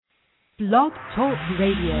Blog Talk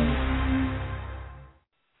Radio.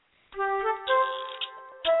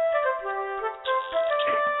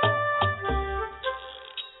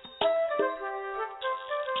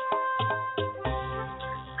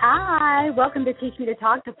 Hi, welcome to Teach Me to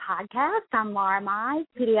Talk, the podcast. I'm Laura Mize,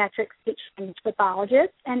 pediatric speech language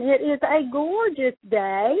pathologist, and it is a gorgeous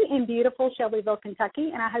day in beautiful Shelbyville,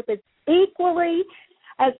 Kentucky, and I hope it's equally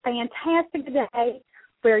as fantastic a day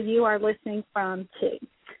where you are listening from too.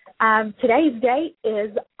 Today's date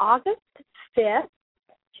is August 5th,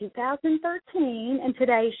 2013, and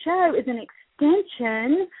today's show is an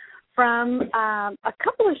extension from a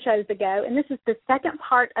couple of shows ago, and this is the second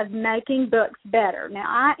part of Making Books Better. Now,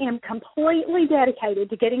 I am completely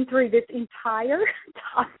dedicated to getting through this entire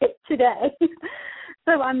topic today,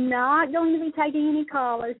 so I'm not going to be taking any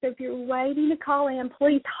callers. So if you're waiting to call in,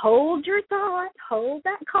 please hold your thought, hold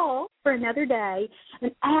that call for another day.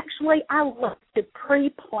 And actually, I love to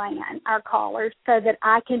pre-plan our callers so that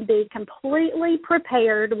I can be completely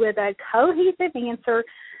prepared with a cohesive answer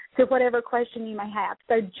to whatever question you may have.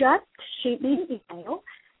 So just shoot me an email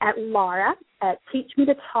at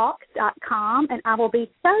laura@teachmetotalk.com, and I will be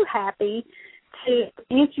so happy to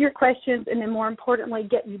answer your questions and then, more importantly,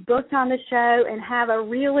 get you booked on the show and have a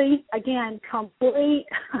really, again, complete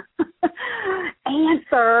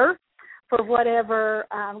answer for whatever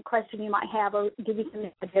question you might have, or give you some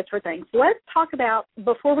ideas for things. Let's talk about,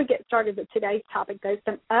 before we get started with today's topic, though,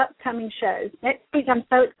 some upcoming shows. Next week, I'm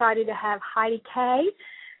so excited to have Heidi Kay,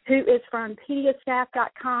 who is from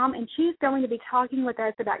pediastaff.com, and she's going to be talking with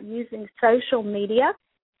us about using social media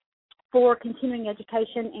for continuing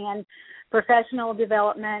education and professional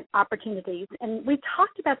development opportunities. And we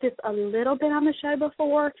talked about this a little bit on the show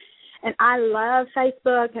before, and I love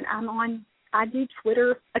Facebook, and I do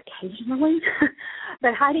Twitter occasionally,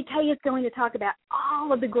 but Heidi Kay is going to talk about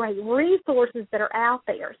all of the great resources that are out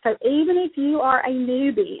there. So even if you are a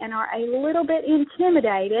newbie and are a little bit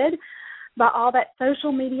intimidated by all that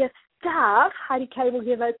social media stuff, Heidi Kay will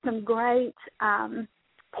give us some great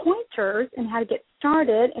pointers in how to get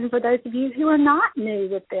started. And for those of you who are not new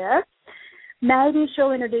with this, maybe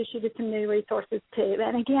she'll introduce you to some new resources too.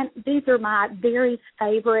 And again, these are my very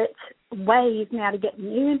favorite ways now to get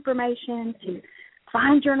new information, to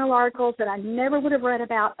find journal articles that I never would have read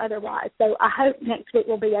about otherwise. So I hope next week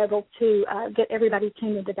we'll be able to get everybody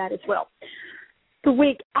tuned into that as well. The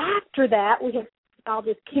week after that, we have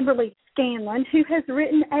Kimberly Scanlon, who has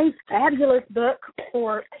written a fabulous book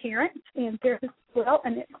for parents and therapists as well,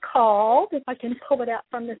 and it's called, if I can pull it out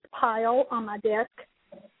from this pile on my desk,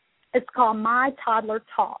 it's called My Toddler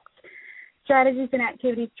Talks, Strategies and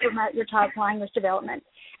Activities to Promote Your Child's Language Development.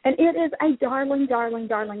 And it is a darling, darling,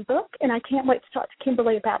 darling book, and I can't wait to talk to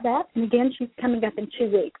Kimberly about that. And again, she's coming up in 2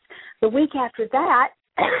 weeks. The week after that,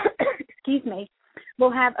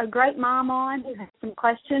 we'll have a great mom on who has some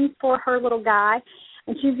questions for her little guy,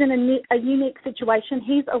 and she's in a unique situation.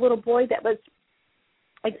 He's a little boy that was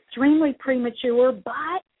extremely premature,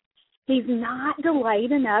 but he's not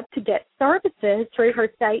delayed enough to get services through her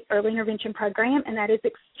state early intervention program, and that is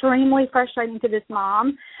extremely frustrating to this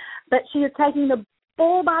mom. But she is taking the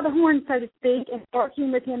bull by the horn, so to speak, and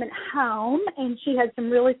working with him at home, and she has some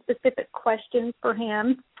really specific questions for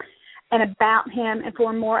him and about him and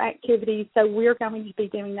for more activities, so we're going to be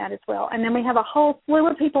doing that as well. And then we have a whole slew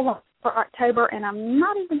of people for October, and I'm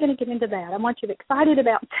not even going to get into that. I want you excited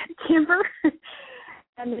about September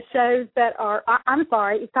and the shows that are,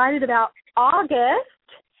 excited about August,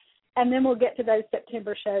 and then we'll get to those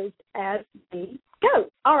September shows as we go.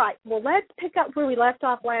 All right, well, let's pick up where we left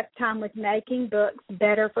off last time with Making Books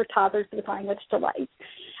Better for Toddlers with Language Delays.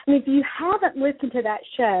 And if you haven't listened to that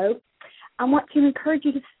show, I want to encourage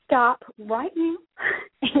you to stop right now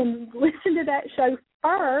and listen to that show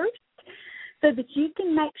first so that you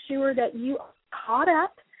can make sure that you are caught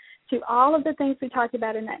up to all of the things we talked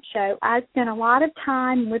about in that show. I spent a lot of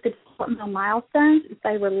time with the developmental milestones as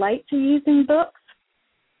they relate to using books,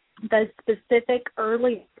 those specific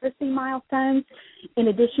early literacy milestones, in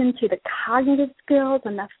addition to the cognitive skills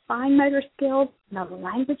and the fine motor skills and the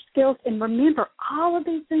language skills. And remember, all of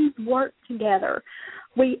these things work together.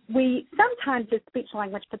 We sometimes, as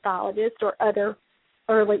speech-language pathologists or other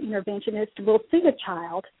early interventionists, will see a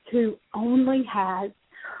child who only has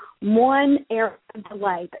one area of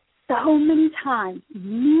delay. But so many times,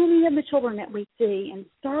 many of the children that we see in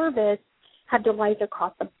service have delays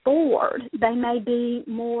across the board. They may be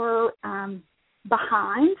more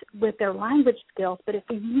behind with their language skills, but if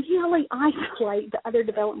we really isolate the other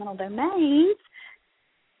developmental domains,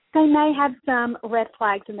 they may have some red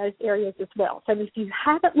flags in those areas as well. So if you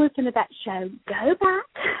haven't listened to that show, go back,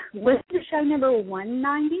 listen to show number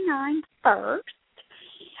 199 first,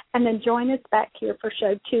 and then join us back here for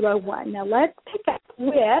show 201. Now, let's pick up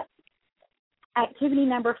with activity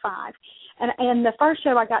number 5. And the first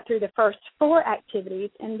show I got through the first 4 activities,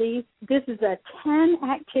 and this is a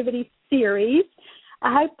 10-activity series.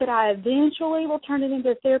 I hope that I eventually will turn it into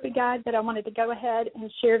a therapy guide, but I wanted to go ahead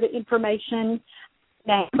and share the information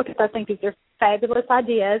now because I think these are fabulous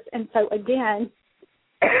ideas. And so, again,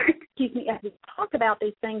 excuse me, as we talk about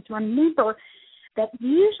these things, remember that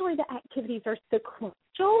usually the activities are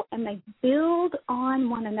sequential and they build on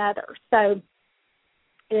one another. So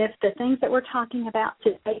if the things that we're talking about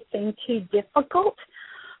today seem too difficult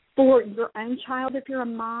for your own child, if you're a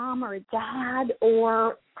mom or a dad,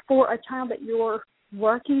 or for a child that you're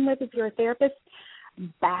working with if you're a therapist,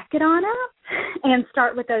 back it on up and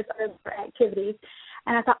start with those other activities.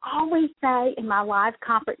 And as I always say in my live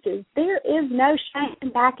conferences, there is no shame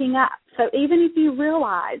in backing up. So even if you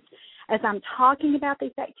realize, as I'm talking about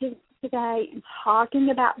these activities today and talking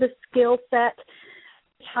about the skill set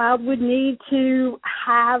the child would need to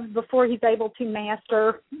have before he's able to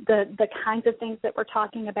master the kinds of things that we're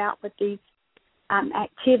talking about with these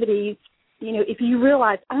activities, you know, if you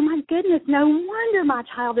realize, oh, my goodness, no wonder my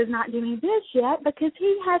child is not doing this yet because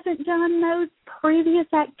he hasn't done those previous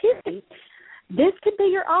activities. This could be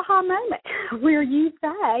your aha moment where you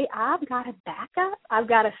say, I've got to back up. I've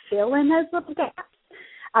got to fill in those little gaps.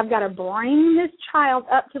 I've got to bring this child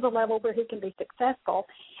up to the level where he can be successful.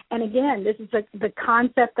 And, again, this is the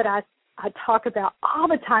concept that I talk about all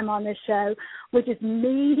the time on this show, which is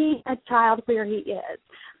meeting a child where he is.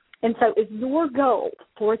 And so if your goal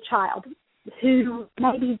for a child who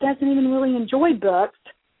maybe doesn't even really enjoy books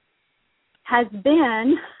has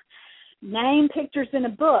been name pictures in a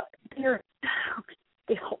book, they're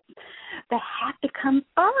still, they have to come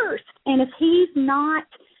first. And if he's not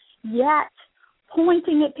yet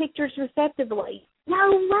pointing at pictures receptively,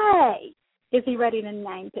 no way is he ready to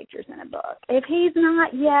name pictures in a book. If he's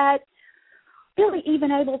not yet really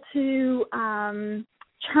even able to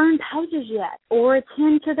turn pages yet or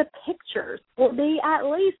attend to the pictures or be at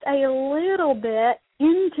least a little bit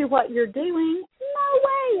into what you're doing, no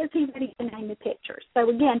way is he ready to name the pictures. So,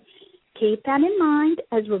 again, keep that in mind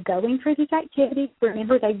as we're going through these activities.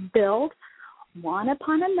 Remember, they build one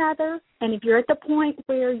upon another. And if you're at the point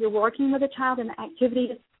where you're working with a child and the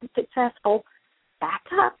activity is successful, back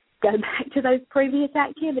up. Go back to those previous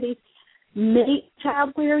activities. Meet the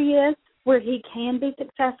child where he is, where he can be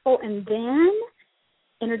successful, and then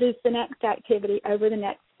introduce the next activity over the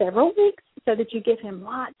next several weeks so that you give him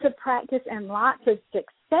lots of practice and lots of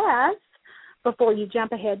success before you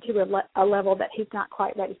jump ahead to a level that he's not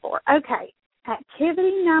quite ready for. Okay,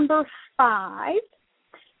 activity number 5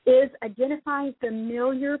 is identifying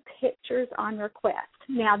familiar pictures on request.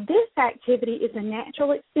 Now, this activity is a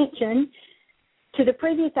natural extension to the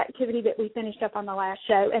previous activity that we finished up on the last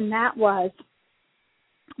show, and that was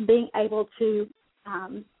being able to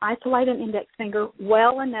isolate an index finger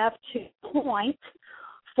well enough to point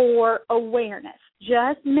for awareness,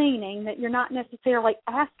 just meaning that you're not necessarily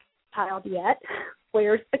asking the child yet,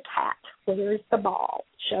 where's the cat, where's the ball,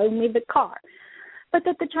 show me the car, but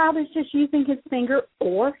that the child is just using his finger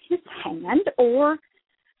or his hand or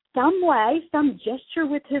some way, some gesture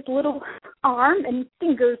with his little arm and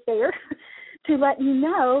fingers there to let you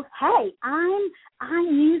know, hey, I'm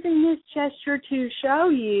using this gesture to show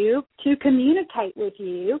you, to communicate with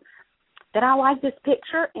you that I like this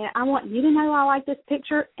picture, and I want you to know I like this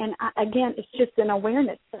picture. And, again, it's just an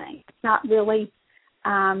awareness thing. It's not really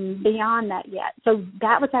beyond that yet. So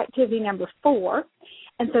that was activity number 4.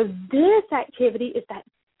 And so this activity is that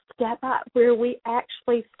step up where we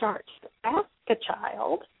actually start to ask a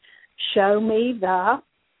child, show me the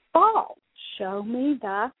ball, show me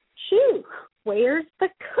the shoe, where's the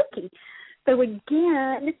cookie? So,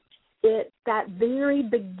 again, it's that very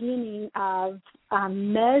beginning of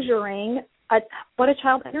measuring what a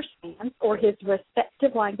child understands or his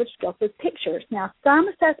receptive language skills with pictures. Now, some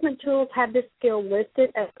assessment tools have this skill listed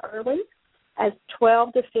as early as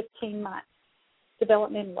 12 to 15 months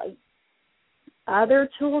developmentally. Other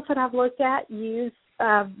tools that I've looked at use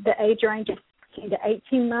the age range of 15 to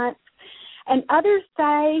 18 months. And others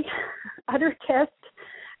say, other tests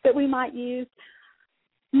that we might use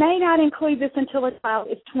may not include this until a child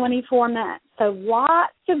is 24 months. So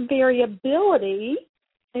lots of variability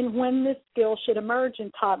in when this skill should emerge in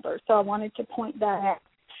toddlers. So I wanted to point that out.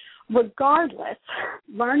 Regardless,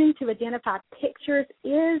 learning to identify pictures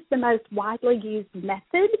is the most widely used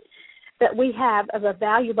method that we have of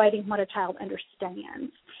evaluating what a child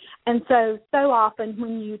understands. And so often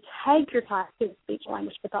when you take your child to a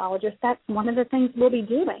speech-language pathologist, that's one of the things we'll be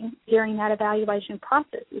doing during that evaluation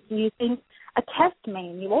process is using a test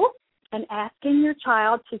manual and asking your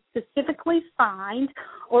child to specifically find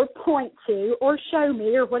or point to or show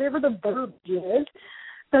me or whatever the verb is,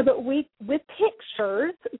 so that with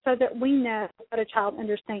pictures, so that we know what a child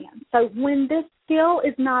understands. So when this skill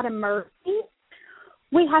is not emerging,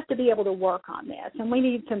 we have to be able to work on this, and we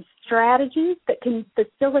need some strategies that can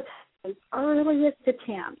facilitate those earliest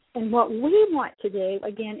attempts. And what we want to do,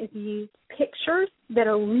 again, is use pictures that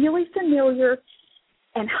are really familiar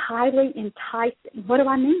and highly enticing. What do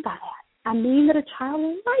I mean by that? I mean that a child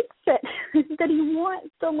likes it, that he wants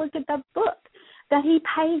to look at the book, that he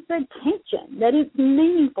pays attention, that it's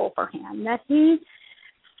meaningful for him, that he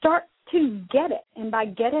starts to get it. And by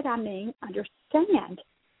get it, I mean understand,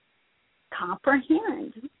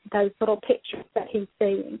 comprehend those little pictures that he's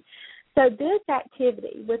seeing. So this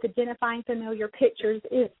activity with identifying familiar pictures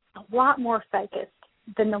is a lot more focused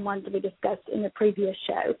than the ones we discussed in the previous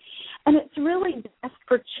show. And it's really best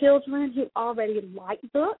for children who already like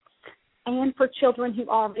books and for children who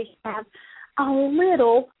already have a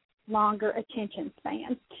little longer attention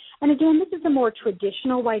span. And again, this is a more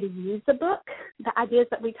traditional way to use the book. The ideas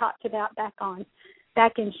that we talked about back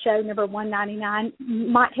in show number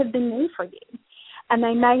 199 might have been new for you. And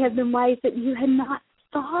they may have been ways that you had not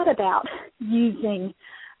thought about using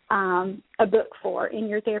a book for in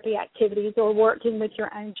your therapy activities or working with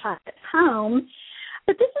your own child at home.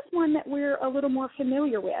 But this is one that we're a little more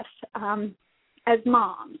familiar with as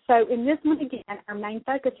moms. So in this one, again, our main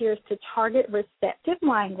focus here is to target receptive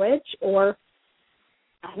language or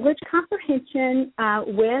language comprehension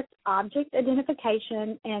with object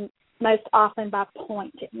identification, and most often by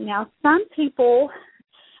pointing. Now, some people,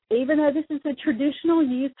 even though this is a traditional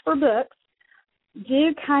use for books,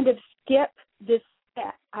 do kind of skip this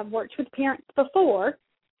step. I've worked with parents before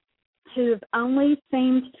who have only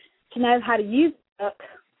seemed to know how to use the book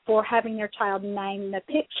for having their child name the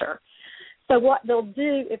picture. So what they'll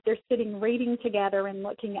do if they're sitting reading together and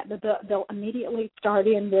looking at the book, they'll immediately start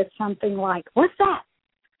in with something like, what's that?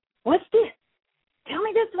 What's this? Tell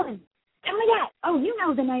me this one. Tell me that. Oh, you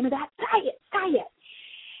know the name of that. Say it. Say it.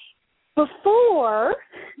 Before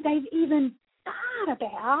they've even thought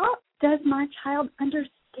about, does my child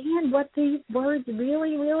understand what these words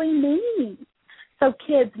really, really mean? So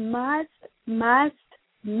kids must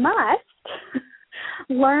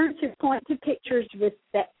learn to point to pictures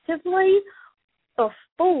receptively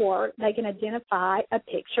before they can identify a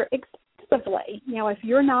picture expressively. Now, if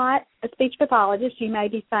you're not a speech pathologist, you may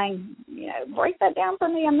be saying, break that down for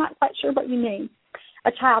me. I'm not quite sure what you mean.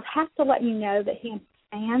 A child has to let you know that he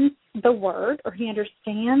understands the word or he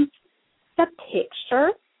understands the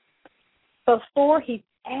picture before he's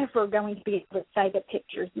ever going to be able to say the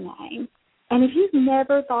picture's name. And if you've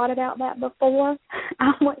never thought about that before,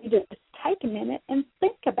 I want you to just take a minute and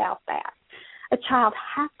think about that. A child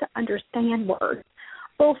has to understand words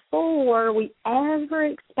before we ever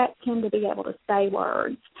expect him to be able to say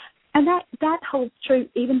words. And that holds true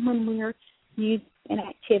even when we're using an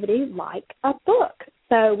activity like a book.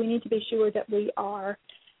 So we need to be sure that we are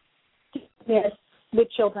doing this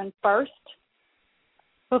with children first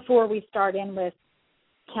before we start in with,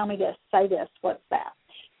 tell me this, say this, what's that?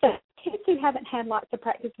 So kids who haven't had lots of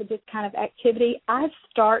practice with this kind of activity, I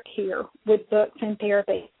start here with books and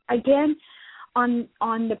therapy. Again, on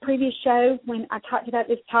the previous show when I talked about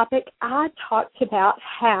this topic, I talked about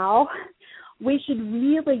how we should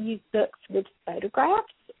really use books with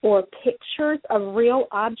photographs or pictures of real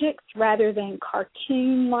objects rather than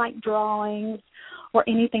cartoon-like drawings or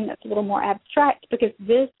anything that's a little more abstract, because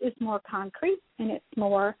this is more concrete and it's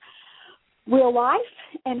more real life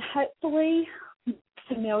and hopefully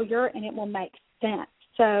familiar, and it will make sense.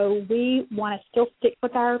 So we want to still stick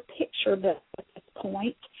with our picture book at this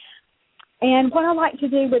point. And what I like to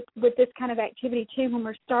do with this kind of activity, too, when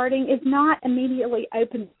we're starting is not immediately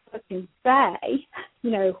open the book and say,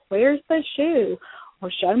 where's the shoe? Or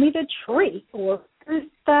show me the tree? Or where's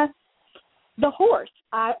the horse?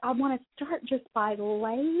 I want to start just by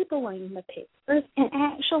labeling the pictures and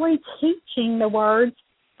actually teaching the words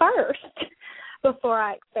first before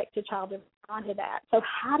I expect a child to respond to that. So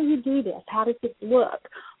how do you do this? How does this look?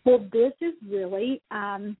 Well, this is really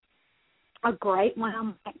a great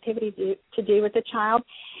one-on-one activity to do with a child.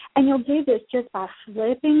 And you'll do this just by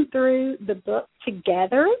flipping through the book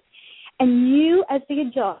together. And you, as the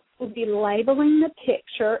adult, will be labeling the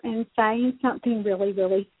picture and saying something really,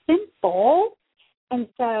 really simple. And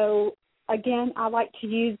so, again, I like to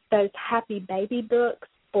use those Happy Baby books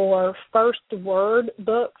or first word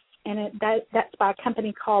books. And that's by a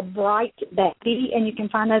company called Bright Baby. And you can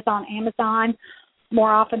find those on Amazon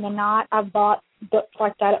more often than not. I've bought books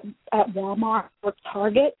like that at Walmart or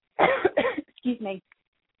Target. Excuse me.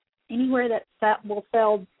 anywhere that will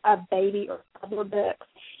sell baby or toddler books.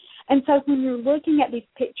 And so when you're looking at these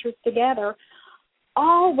pictures together,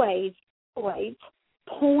 always point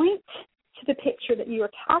to the picture that you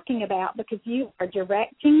are talking about, because you are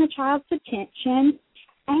directing the child's attention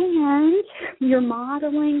and you're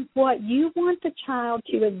modeling what you want the child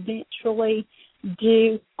to eventually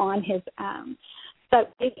do on his own. So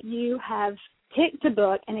if you have picked a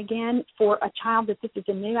book, and again, for a child that this is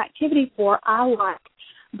a new activity for, I like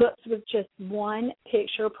books with just one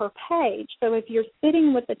picture per page. So if you're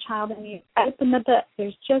sitting with a child and you open the book,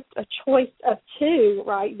 there's just a choice of two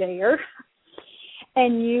right there,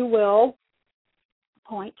 and you will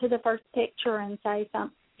point to the first picture and say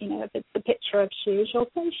something. If it's the picture of shoes, you'll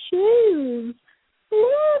say, shoes.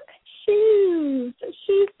 Look, shoes.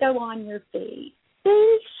 Shoes go on your feet.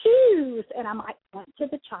 There's shoes. And I might point to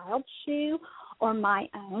the child's shoe or my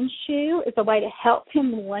own shoe as a way to help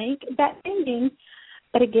him link that meaning.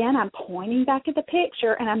 But again, I'm pointing back at the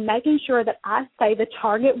picture, and I'm making sure that I say the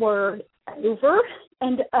target word over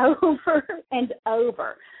and over and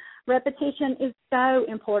over. Repetition is so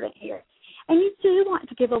important here. And you do want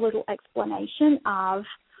to give a little explanation of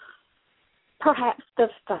perhaps the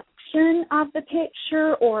function of the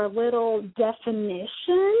picture or a little definition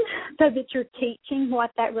so that you're teaching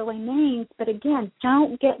what that really means. But again,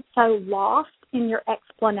 don't get so lost in your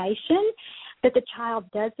explanation that the child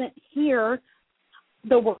doesn't hear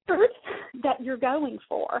the word that you're going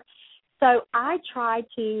for. So I try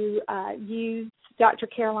to use Dr.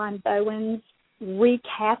 Caroline Bowen's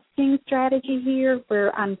recasting strategy here,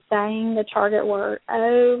 where I'm saying the target word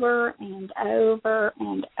over and over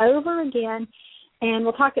and over again. And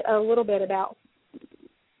we'll talk a little bit about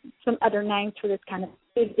some other names for this kind of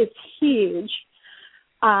thing. It's huge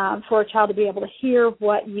for a child to be able to hear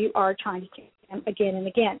what you are trying to teach them again and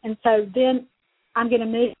again. And so then I'm going to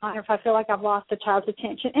move on if I feel like I've lost the child's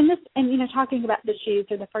attention. And talking about the shoes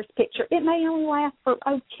or the first picture, it may only last for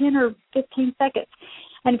 10 or 15 seconds.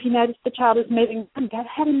 And if you notice the child is moving on, go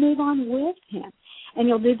ahead and move on with him. And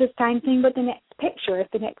you'll do the same thing with the next picture.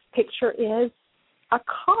 If the next picture is a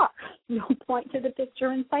car, you'll point to the picture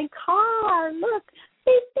and say, car, look,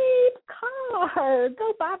 beep, beep, car,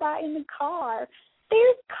 go bye-bye in the car.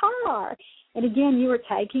 There's car. And again, you are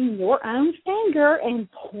taking your own finger and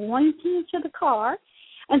pointing to the car.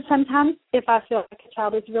 And sometimes if I feel like a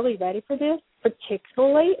child is really ready for this,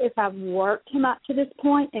 particularly if I've worked him up to this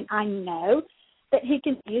point and I know that he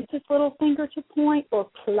can use his little finger to point or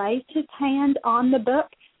place his hand on the book,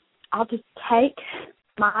 I'll just take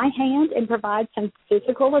my hand and provide some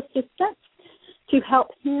physical assistance to help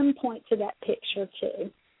him point to that picture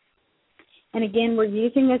too. And again, we're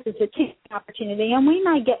using this as a teaching opportunity, and we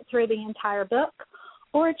may get through the entire book,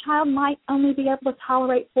 or a child might only be able to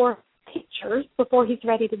tolerate 4 pictures before he's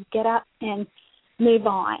ready to get up and move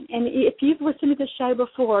on. And if you've listened to the show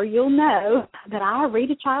before, you'll know that I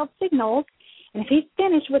read a child's signals, and if he's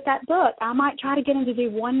finished with that book, I might try to get him to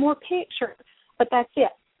do one more picture, but that's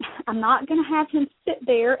it. I'm not going to have him sit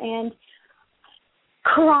there and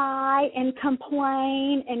cry and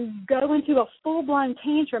complain and go into a full-blown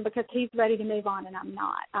tantrum because he's ready to move on and I'm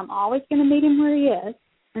not. I'm always going to meet him where he is.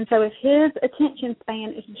 And so if his attention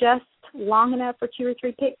span is just long enough for 2 or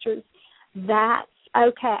 3 pictures, that's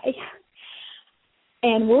okay.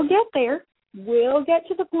 And we'll get there. We'll get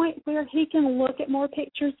to the point where he can look at more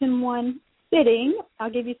pictures in one sitting. I'll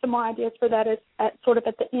give you some more ideas for that at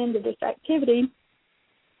the end of this activity.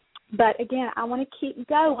 But again, I want to keep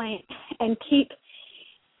going and keep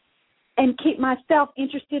myself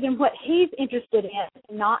interested in what he's interested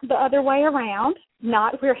in, not the other way around,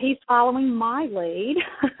 not where he's following my lead.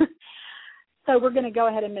 So we're going to go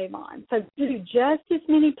ahead and move on. So do just as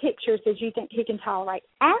many pictures as you think he can tolerate.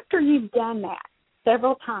 After you've done that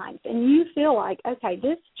several times and you feel like, okay,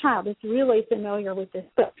 this child is really familiar with this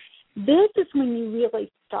book, this is when you really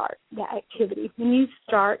start the activity, when you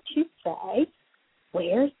start to say,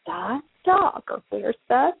 where's the dog, or where's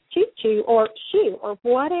the choo-choo or shoe, or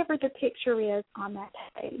whatever the picture is on that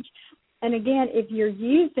page. And again, if you're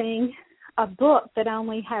using a book that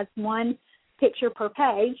only has one picture per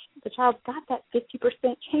page, the child's got that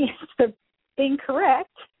 50% chance of being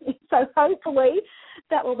correct. So hopefully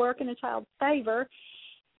that will work in a child's favor.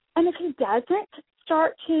 And if he doesn't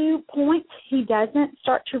start to point, he doesn't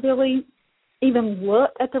start to really even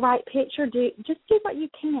look at the right picture, just do what you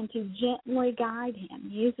can to gently guide him.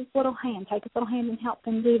 Use his little hand. Take his little hand and help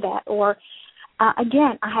him do that. Or,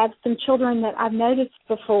 again, I have some children that I've noticed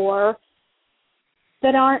before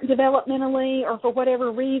that aren't developmentally, or for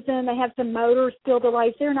whatever reason they have some motor skill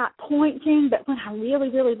delays, they're not pointing, but when I really,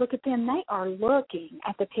 really look at them, they are looking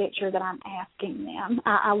at the picture that I'm asking them.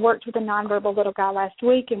 I worked with a nonverbal little guy last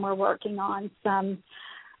week, and we're working on some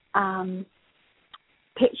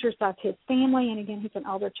pictures of his family, and again, he's an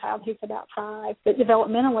older child. He's about 5, but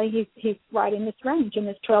developmentally, he's right in this range, in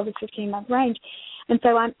this 12 to 15-month range. And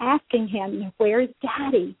so I'm asking him, where's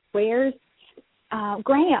Daddy? Where's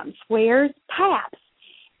Grams? Where's Paps?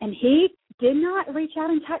 And he did not reach out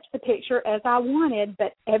and touch the picture as I wanted,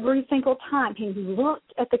 but every single time he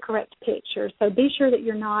looked at the correct picture. So be sure that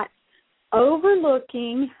you're not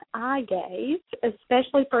overlooking eye gaze,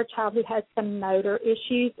 especially for a child who has some motor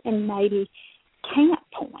issues and maybe can't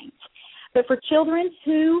point. But for children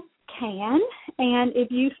who can, and if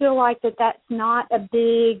you feel like that that's not a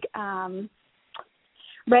big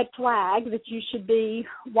red flag that you should be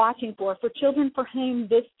watching for children for whom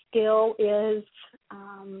this skill is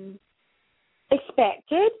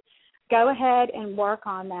expected, go ahead and work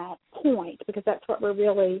on that point, because that's what we're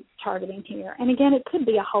really targeting here. And again, it could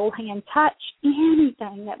be a whole hand touch,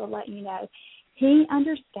 anything that will let you know he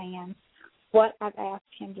understands what I've asked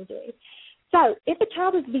him to do. So if a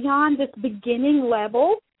child is beyond this beginning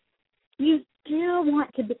level, you still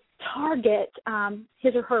want to target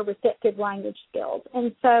his or her receptive language skills.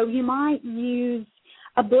 And so you might use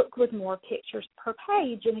a book with more pictures per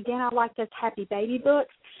page. And again, I like those Happy Baby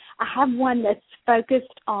books. I have one that's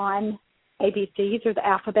focused on ABCs, or the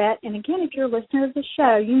alphabet. And again, if you're a listener of the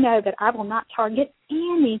show, you know that I will not target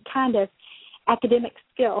any kind of academic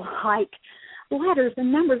skill like letters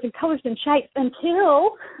and numbers and colors and shapes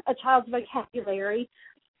until a child's vocabulary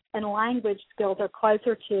and language skills are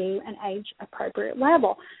closer to an age-appropriate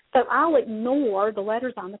level. So I'll ignore the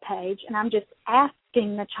letters on the page, and I'm just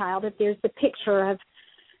asking the child if there's a picture of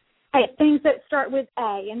things that start with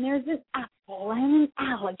A, and there's this apple and an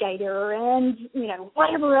alligator and,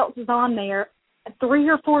 whatever else is on there, 3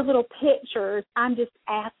 or 4 little pictures. I'm just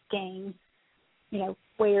asking,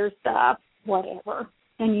 where's the whatever,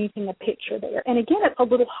 and using a picture there. And again, it's a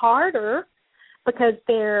little harder because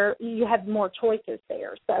you have more choices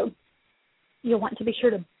there. So you'll want to be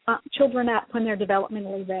sure to bump children up when they're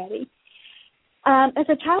developmentally ready. As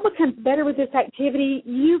a child becomes better with this activity,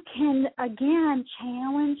 you can, again,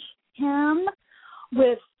 challenge him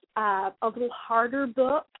with a little harder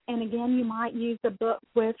book. And, again, you might use a book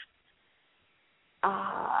with,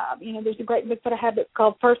 there's a great book that I have that's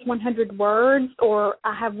called First 100 Words, or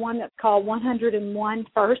I have one that's called 101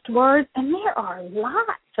 First Words. And there are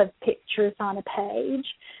lots of pictures on a page.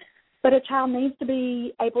 But a child needs to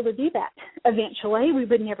be able to do that eventually. We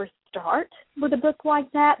would never start with a book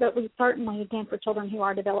like that, but we certainly, again, for children who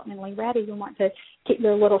are developmentally ready, we want to keep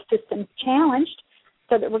their little systems challenged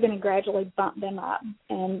so that we're going to gradually bump them up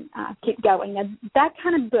and keep going. Now, that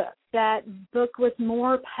kind of book, that book with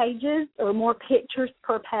more pages or more pictures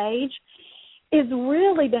per page, is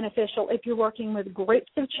really beneficial if you're working with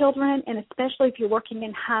groups of children, and especially if you're working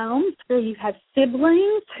in homes where you have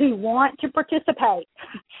siblings who want to participate.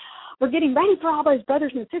 We're getting ready for all those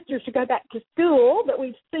brothers and sisters to go back to school that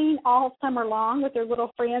we've seen all summer long with their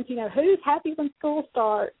little friends. Who's happy when school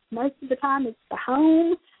starts? Most of the time it's the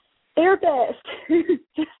home therapist who's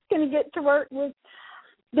just going to get to work with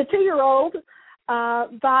the 2-year-old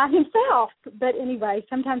by himself. But anyway,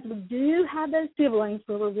 sometimes we do have those siblings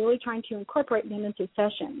where we're really trying to incorporate them into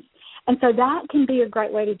sessions. And so that can be a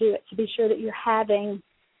great way to do it, to be sure that you're having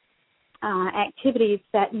activities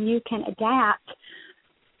that you can adapt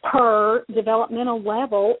per developmental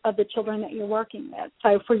level of the children that you're working with.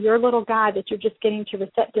 So for your little guy that you're just getting to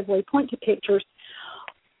receptively point to pictures,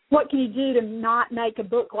 what can you do to not make a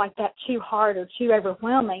book like that too hard or too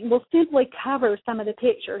overwhelming? We'll simply cover some of the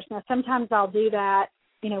pictures. Now, sometimes I'll do that,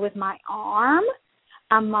 with my arm.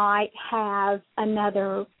 I might have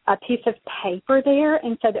a piece of paper there,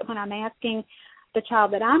 and so that when I'm asking the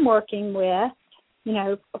child that I'm working with,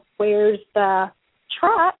 where's the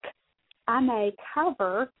truck, I may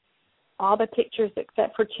cover all the pictures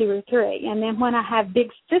except for 2 or 3. And then when I have Big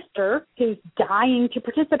Sister who's dying to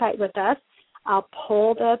participate with us, I'll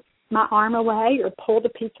pull my arm away or pull the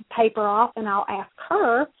piece of paper off, and I'll ask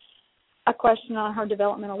her a question on her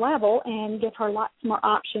developmental level and give her lots more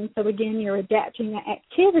options. So, again, you're adapting the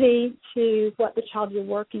activity to what the child you're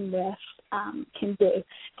working with can do.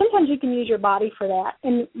 Sometimes you can use your body for that.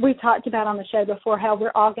 And we talked about on the show before how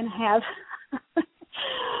we're all going to have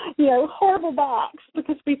horrible backs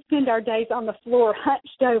because we spend our days on the floor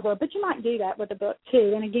hunched over. But you might do that with a book,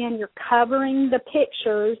 too. And, again, you're covering the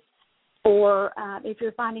pictures, or if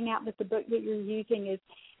you're finding out that the book that you're using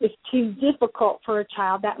is too difficult for a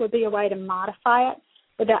child, that would be a way to modify it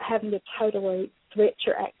without having to totally switch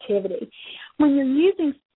your activity. When you're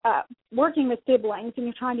using working with siblings and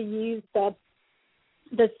you're trying to use the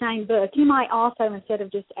same book, you might also, instead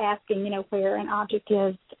of just asking, where an object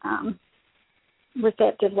is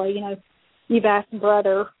receptively, you've asked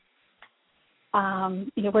brother,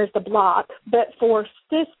 where's the block? But for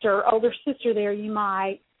older sister there, you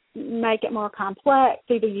might make it more complex,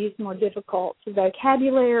 either use more difficult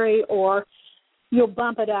vocabulary, or you'll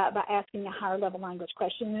bump it up by asking a higher level language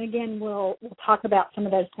question. And again, we'll talk about some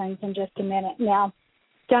of those things in just a minute. Now,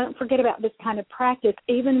 don't forget about this kind of practice,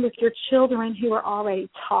 even with your children who are already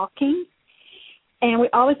talking. And we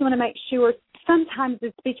always want to make sure, sometimes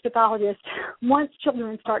as speech pathologists, once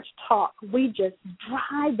children start to talk, we just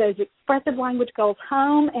drive those expressive language goals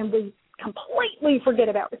home, and we completely forget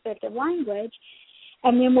about receptive language.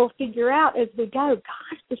 And then we'll figure out as we go,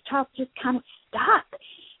 gosh, this child's just kind of stuck.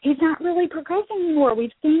 He's not really progressing anymore. We've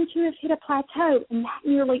seemed to have hit a plateau, and that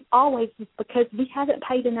nearly always is because we haven't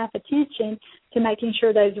paid enough attention to making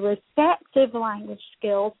sure those receptive language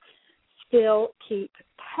skills still keep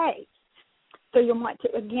pace. So you'll want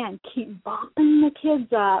to, again, keep bumping the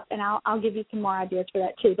kids up, and I'll give you some more ideas for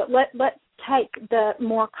that too. But let's take the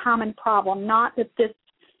more common problem, not that this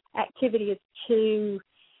activity is too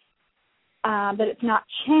that it's not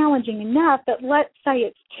challenging enough, but let's say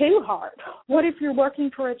it's too hard. What if you're working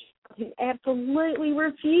for a child who absolutely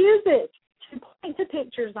refuses to point to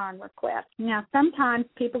pictures on request? Now, sometimes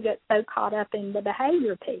people get so caught up in the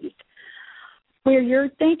behavior piece where you're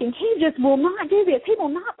thinking, he just will not do this. He will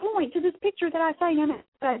not point to this picture that I say, no matter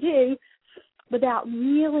what I do, without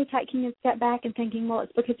really taking a step back and thinking, well,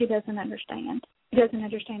 it's because he doesn't understand. He doesn't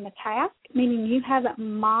understand the task, meaning you haven't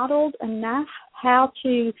modeled enough how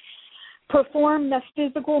to perform the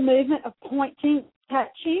physical movement of pointing,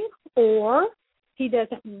 touching, or he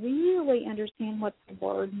doesn't really understand what the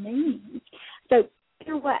word means. So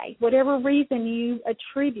either way, whatever reason you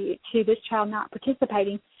attribute to this child not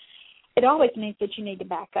participating, it always means that you need to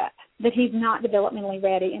back up, that he's not developmentally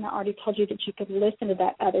ready. And I already told you that you could listen to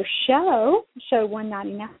that other show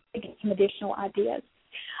 199, to get some additional ideas.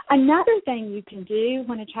 Another thing you can do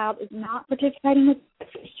when a child is not participating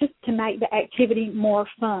is just to make the activity more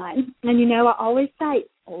fun. And, I always say,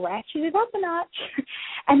 ratchet it up a notch.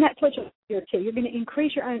 And that's what you'll do here, too. You're going to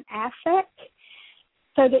increase your own affect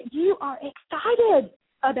so that you are excited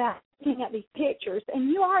about looking at these pictures, and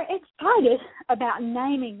you are excited about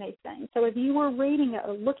naming these things. So if you were reading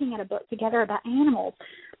or looking at a book together about animals,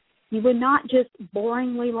 you would not just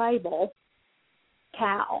boringly label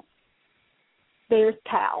cow. There's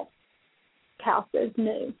cow. Cow says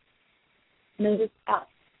moo. Moo is cow.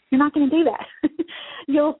 You're not going to do that.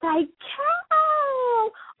 You'll say cow.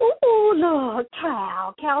 Oh, look,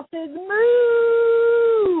 cow. Cow says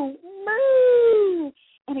moo. Moo.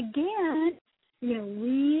 And again, you're going to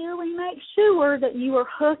really make sure that you are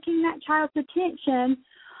hooking that child's attention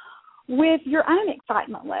with your own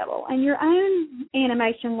excitement level and your own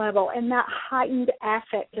animation level and that heightened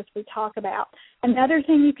affect as we talk about. Another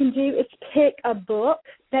thing you can do is pick a book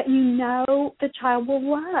that you know the child will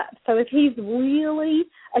love. So if he's really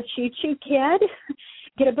a choo-choo kid,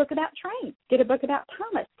 get a book about trains. Get a book about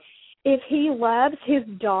Thomas. If he loves his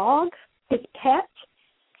dog, his pet,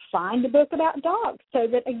 find a book about dogs so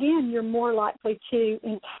that, again, you're more likely to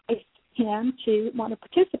entice him to want to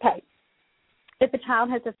participate. If a child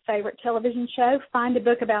has a favorite television show, find a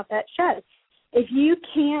book about that show. If you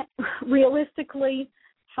can't realistically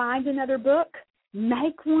find another book,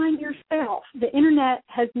 make one yourself. The Internet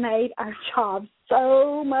has made our job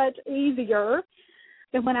so much easier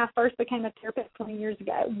than when I first became a therapist 20 years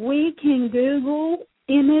ago. We can Google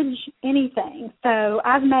image anything. So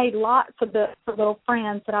I've made lots of books for little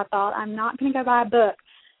friends that I thought, I'm not going to go buy a book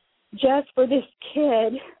just for this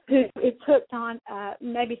kid who is hooked on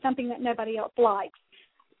maybe something that nobody else likes.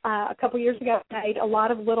 A couple years ago, I made a lot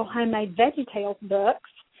of little homemade VeggieTales books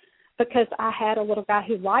because I had a little guy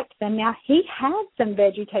who liked them. Now, he had some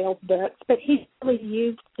VeggieTales books, but he really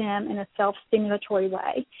used them in a self-stimulatory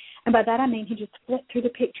way. And by that I mean he just flipped through the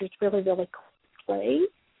pictures really, really quickly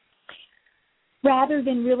rather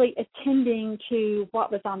than really attending to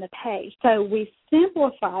what was on the page. So we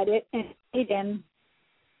simplified it and made him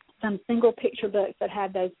some single picture books that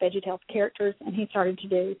had those VeggieTales characters, and he started to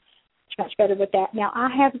do much better with that. Now,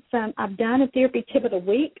 I've done a therapy tip of the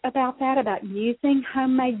week about that, about using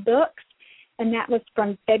homemade books, and that was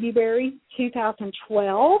from February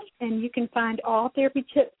 2012, and you can find all therapy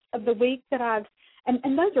tips of the week that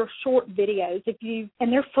and those are short videos,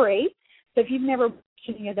 and they're free, so if you've never watched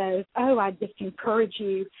any of those, I just encourage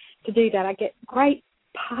you to do that. I get great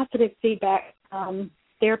positive feedback from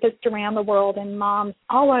therapists around the world and moms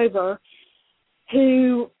all over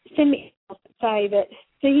who send me say that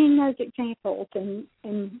seeing those examples and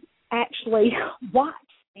actually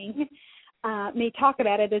watching me talk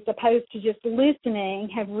about it as opposed to just listening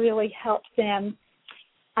have really helped them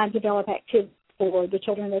develop activities for the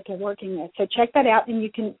children that they're working with. So check that out, and you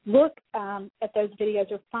can look at those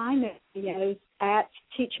videos or find those videos at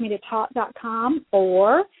teachmetotalk.com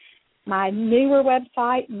or my newer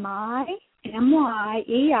website, MYEI,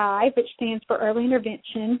 which stands for Early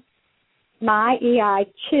Intervention,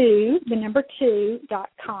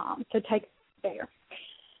 myei2.com. So take it there.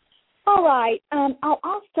 All right. I'll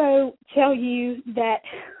also tell you that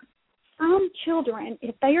some children,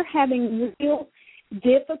 if they are having real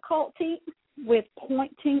difficulty with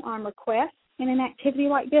pointing on requests in an activity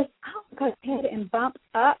like this, I'll go ahead and bump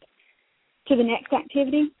up to the next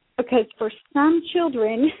activity, because for some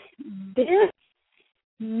children, this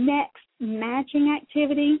next matching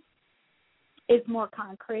activity is more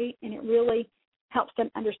concrete, and it really helps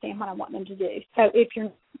them understand what I want them to do. So if you're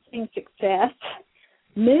not seeing success,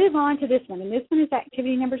 move on to this one. And this one is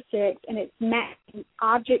activity number 6, and it's matching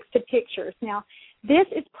objects to pictures. Now, this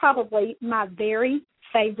is probably my very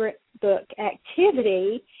favorite book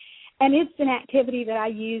activity, and it's an activity that I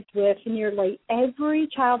used with nearly every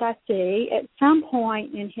child I see at some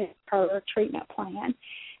point in his or her treatment plan.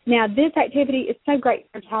 Now, this activity is so great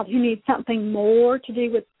for a child who needs something more to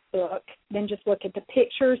do with the book than just look at the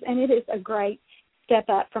pictures, and it is a great step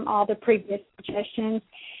up from all the previous suggestions.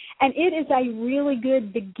 And it is a really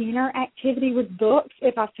good beginner activity with books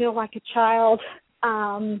if I feel like a child,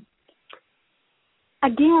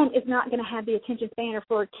 again, is not going to have the attention span, or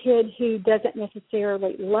for a kid who doesn't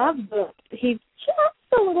necessarily love books. He's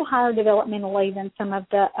just a little higher developmentally than some of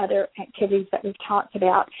the other activities that we've talked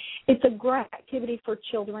about. It's a great activity for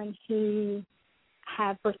children who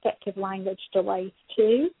have receptive language delays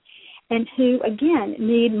too, and who, again,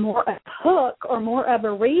 need more of a hook or more of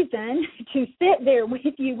a reason to sit there with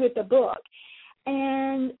you with a book.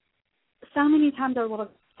 And so many times our little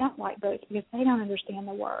don't like books because they don't understand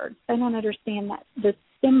the words. They don't understand that the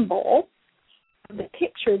symbol, the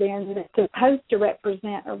picture there that's supposed to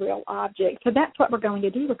represent a real object. So that's what we're going to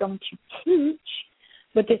do. We're going to teach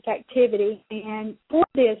with this activity. And for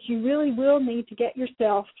this, you really will need to get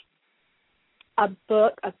yourself a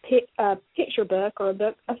book, a picture book or a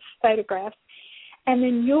book of photographs, and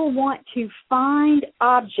then you'll want to find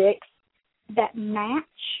objects that match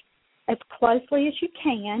as closely as you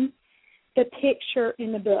can the picture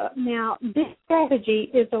in the book. Now, this strategy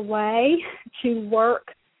is a way to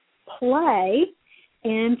work play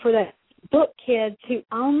and for the book kids who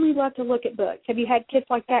only love to look at books. Have you had kids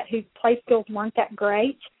like that whose play skills weren't that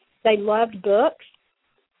great? They loved books.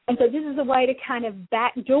 And so this is a way to kind of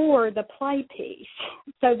backdoor the play piece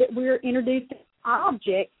so that we're introducing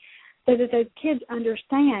objects so that those kids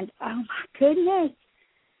understand, oh, my goodness,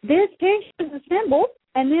 this picture is a symbol,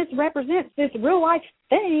 and this represents this real-life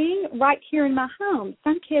thing right here in my home.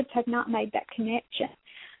 Some kids have not made that connection.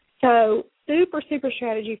 So super, super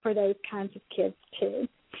strategy for those kinds of kids, too.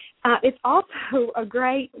 It's also a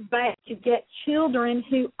great way to get children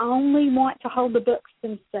who only want to hold the books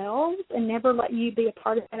themselves and never let you be a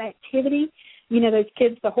part of that activity. You know, those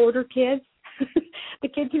kids, the hoarder kids, the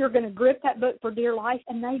kids who are going to grip that book for dear life,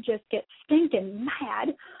 and they just get stinking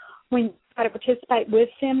mad when you try to participate with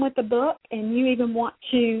them with the book, and you even want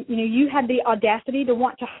to, you know, you have the audacity to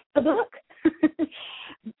want to hold the book.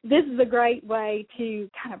 This is a great way to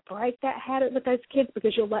kind of break that habit with those kids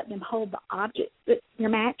because you'll let them hold the objects that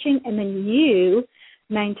you're matching, and then you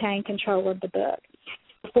maintain control of the book.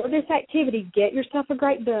 For this activity, get yourself a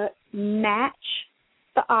great book, match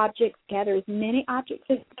the objects, gather as many objects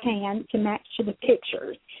as you can to match to the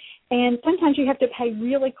pictures. And sometimes you have to pay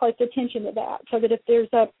really close attention to that so that if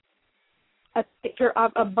there's a picture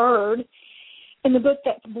of a bird in the book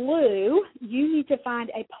that's blue, you need to find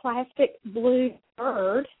a plastic blue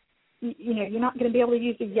bird. You know, you're not going to be able to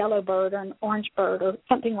use a yellow bird or an orange bird or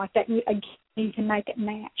something like that. You can make it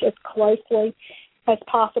match as closely as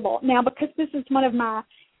possible. Now, because this is one of my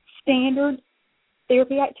standard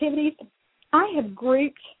therapy activities, I have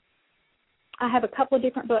a couple of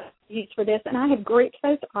different books used for this, and I have grouped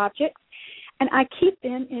those objects, and I keep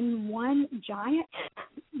them in one giant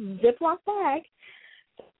Ziploc bag.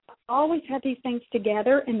 I always have these things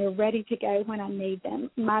together, and they're ready to go when I need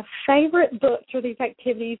them. My favorite books for these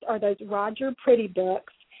activities are those Roger Pretty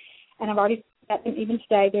books, and I've already got them even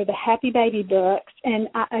today. They're the Happy Baby books, and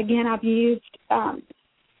I've used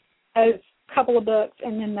those couple of books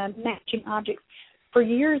and then the matching objects for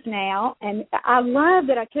years now, and I love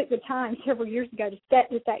that I took the time several years ago to set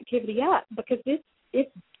this activity up because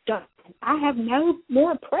it's done. I have no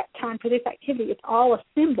more prep time for this activity. It's all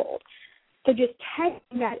assembled. So just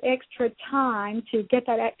taking that extra time to get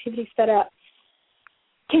that activity set up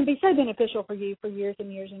can be so beneficial for you for years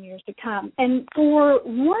and years and years to come. And for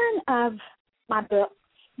one of my books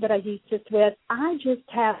that I use this with, I just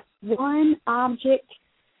have one object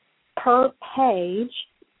per page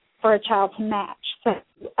for a child to match. So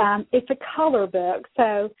it's a color book.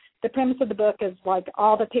 So the premise of the book is like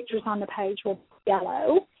all the pictures on the page will be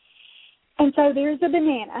yellow. And so there's a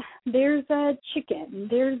banana, there's a chicken,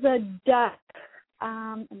 there's a duck,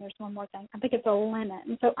 and there's one more thing. I think it's a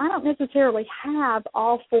lemon. So I don't necessarily have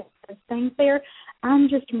all four of those things there. I'm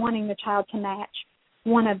just wanting the child to match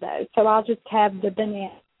one of those. So I'll just have the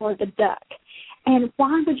banana or the duck. And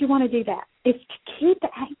why would you want to do that? It's to keep the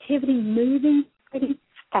activity moving pretty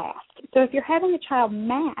fast. So if you're having a child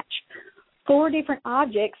match 4 different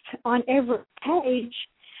objects on every page,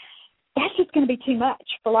 that's just going to be too much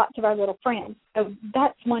for lots of our little friends. So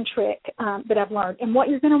that's one trick that I've learned. And what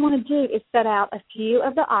you're going to want to do is set out a few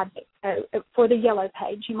of the objects. So for the yellow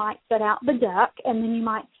page, you might set out the duck, and then you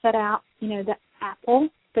might set out, the apple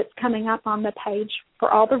that's coming up on the page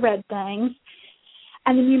for all the red things.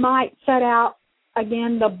 And then you might set out,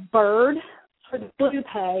 again, the bird for the blue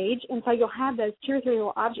page. And so you'll have those 2 or 3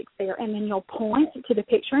 little objects there, and then you'll point to the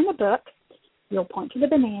picture in the book. You'll point to the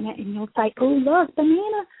banana, and you'll say, oh, look,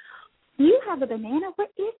 banana. You have a banana. What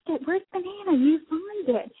is it? Where's banana? You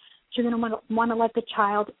find it. So you're going to want to let the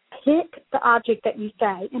child pick the object that you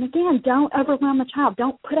say. And, again, don't overwhelm the child.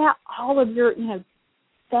 Don't put out all of your,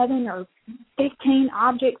 7 or 15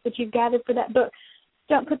 objects that you've gathered for that book.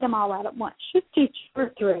 Don't put them all out at once. Just do 2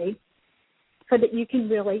 or 3 so that you can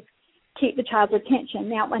really keep the child's attention.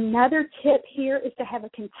 Now, another tip here is to have a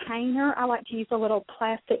container. I like to use a little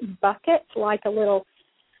plastic bucket, like a little,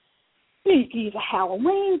 you could use a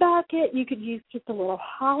Halloween bucket. You could use just a little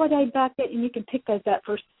holiday bucket, and you can pick those up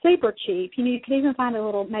for super cheap. You could even find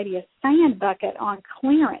maybe a sand bucket on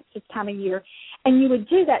clearance this time of year. And you would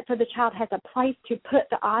do that so the child has a place to put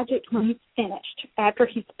the object when he's finished, after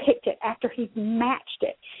he's picked it, after he's matched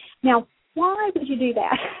it. Now, why would you do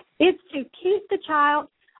that? It's to keep the child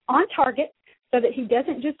on target so that he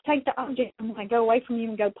doesn't just take the object and want to go away from you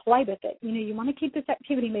and go play with it. You want to keep this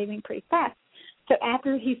activity moving pretty fast. So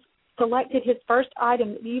after he's selected his first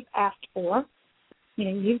item that you've asked for,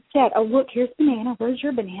 you've said, oh, look, here's banana. Where's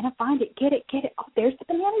your banana? Find it. Get it. Oh, there's the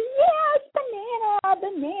banana. Yes,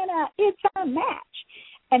 banana. It's a match.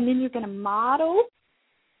 And then you're going to model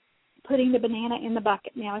putting the banana in the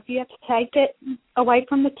bucket. Now, if you have to take it away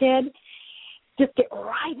from the kid, just get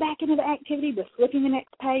right back into the activity with flipping the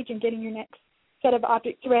next page and getting your next set of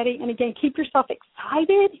objects ready. And, again, keep yourself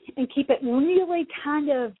excited and keep it really kind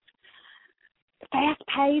of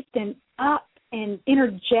fast-paced and up and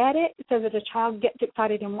energetic so that the child gets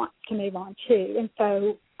excited and wants to move on, too. And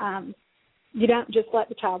so you don't just let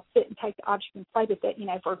the child sit and take the object and play with it,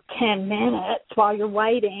 for 10 minutes while you're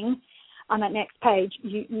waiting on that next page.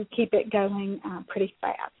 You keep it going pretty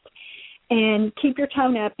fast. And keep your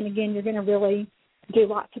tone up, and, again, you're going to really do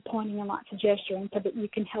lots of pointing and lots of gesturing so that you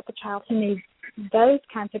can help a child to move those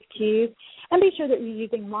kinds of cues. And be sure that you're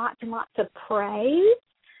using lots and lots of praise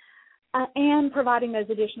and providing those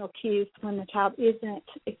additional cues when the child isn't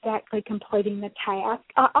exactly completing the task.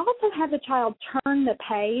 I also have the child turn the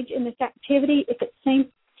page in this activity if it seems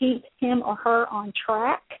to keep him or her on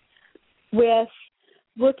track with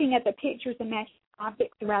looking at the pictures and matching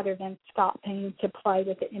objects rather than stopping to play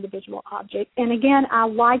with the individual object. And, again, I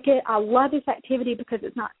like it. I love this activity because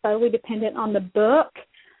it's not solely dependent on the book.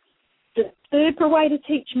 It's a super way to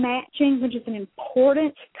teach matching, which is an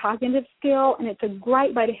important cognitive skill, and it's a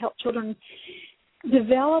great way to help children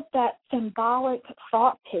develop that symbolic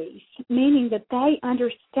thought piece, meaning that they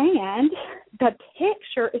understand the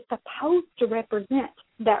picture is supposed to represent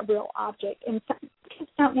that real object. And some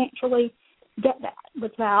kids don't naturally get that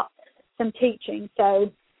without some teaching.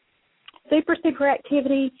 So super, super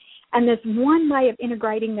activity. And this one way of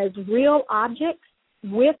integrating those real objects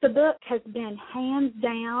with the book has been hands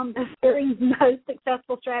down the very most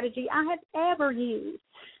successful strategy I have ever used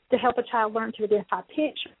to help a child learn to identify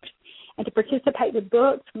pictures and to participate with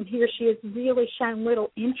books when he or she has really shown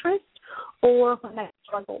little interest or when they've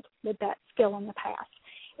struggled with that skill in the past.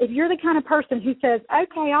 If you're the kind of person who says,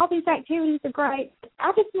 okay, all these activities are great,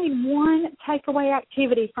 I just need one takeaway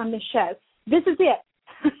activity from this show. This is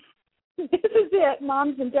it. This is it,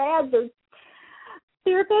 moms and dads or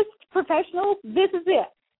therapists, professionals, this is it.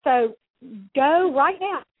 So go right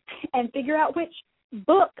now and figure out which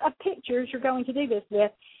book of pictures you're going to do this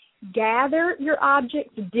with. Gather your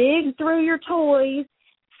objects, dig through your toys,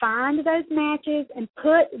 find those matches and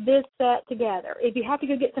put this set together. If you have to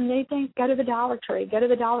go get some new things, go to the Dollar Tree, go to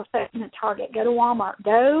the dollar section at Target, go to Walmart,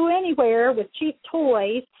 go anywhere with cheap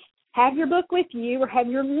toys, have your book with you or have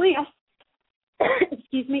your list,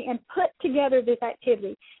 and put together this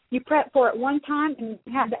activity. You prep for it one time and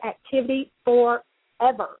you have the activity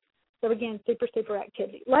forever. So, again, super, super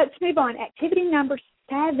activity. Let's move on. Activity number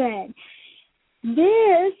 7.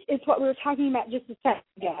 This is what we were talking about just a second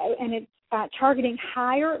ago, and it's targeting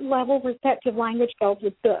higher-level receptive language goals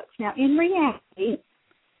with books. Now, in reality,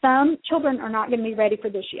 some children are not going to be ready for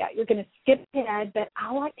this yet. You're going to skip ahead, but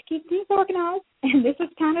I like to keep things organized, and this is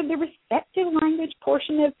kind of the receptive language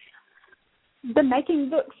portion of the Making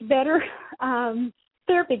Books Better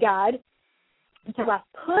therapy guide. And so I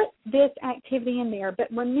put this activity in there, but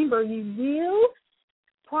remember, you will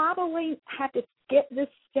probably have to skip this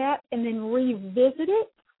step and then revisit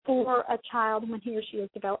it for a child when he or she is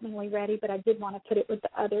developmentally ready, but I did want to put it with the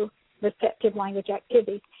other receptive language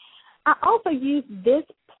activities. I also use this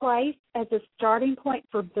place as a starting point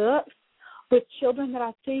for books with children that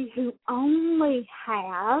I see who only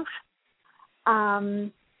have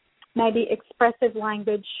maybe expressive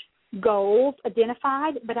language goals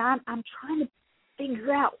identified, but I'm trying to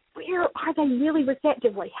figure out where are they really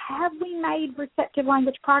receptively. Have we made receptive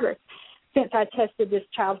language progress since I tested this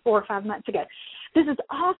child 4 or 5 months ago? This is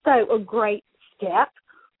also a great step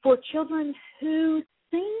for children who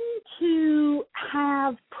seem to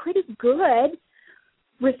have pretty good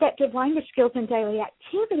receptive language skills in daily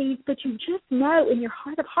activities, but you just know in your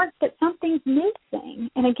heart of hearts that something's missing.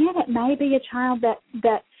 And again, it may be a child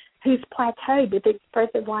that who's plateaued with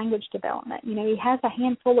expressive language development. You know, he has a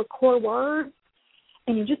handful of core words,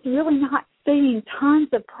 and you're just really not seeing tons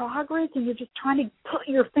of progress, and you're just trying to put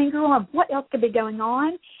your finger on what else could be going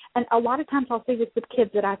on. And a lot of times I'll see this with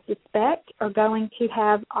kids that I suspect are going to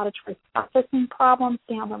have auditory processing problems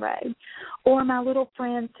down the road, or my little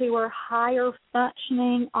friends who are higher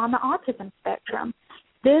functioning on the autism spectrum.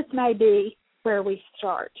 This may be where we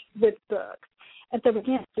start with books. And so,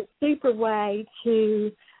 again, it's a super way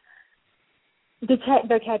to detect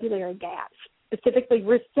vocabulary gaps, specifically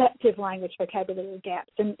receptive language vocabulary gaps.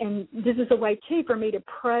 And this is a way, too, for me to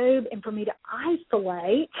probe and for me to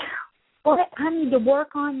isolate what I need to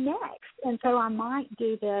work on next. And so I might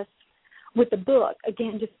do this with the book,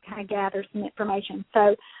 again, just to kind of gather some information.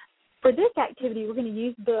 So for this activity, we're going to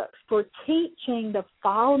use books for teaching the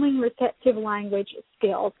following receptive language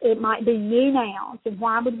skills. It might be new nouns. And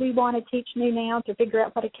why would we want to teach new nouns or figure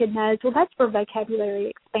out what a kid knows? Well, that's for vocabulary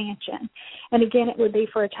expansion. And, again, it would be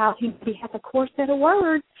for a child who maybe has a core set of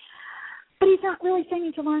words, but he's not really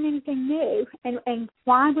seeming to learn anything new. And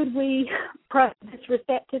why would we press this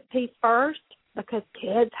receptive piece first? Because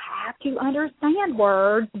kids have to understand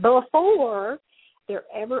words before they're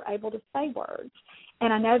ever able to say words.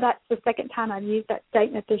 And I know that's the second time I've used that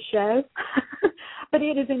statement this show, but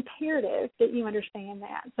it is imperative that you understand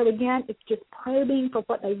that. So, again, it's just probing for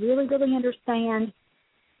what they really, really understand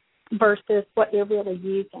versus what they're really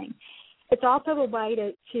using. It's also a way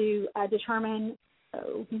to determine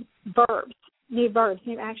verbs,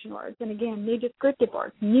 new action words, and, again, new descriptive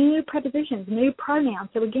words, new prepositions, new pronouns.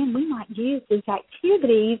 So, again, we might use these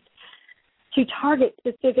activities to target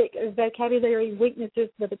specific vocabulary weaknesses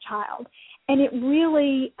with a child. And it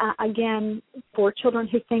really, again, for children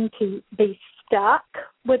who seem to be stuck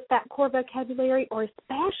with that core vocabulary, or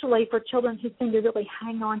especially for children who seem to really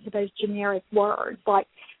hang on to those generic words like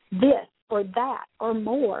this or that or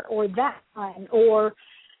more or that one, or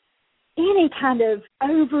any kind of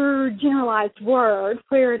overgeneralized word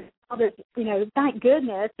where, you know, thank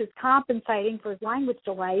goodness is compensating for his language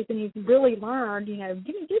delays, and he's really learned, you know,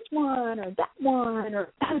 give me this one or that one, or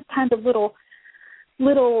those kinds of little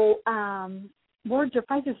words or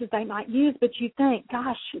phrases that they might use, but you think,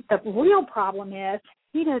 gosh, the real problem is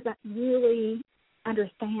he doesn't really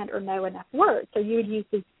understand or know enough words. So you would use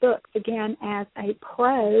these books, again, as a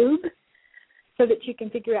probe so that you can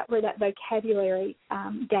figure out where that vocabulary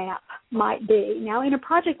gap might be. Now, in a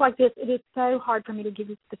project like this, it is so hard for me to give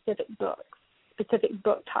you specific book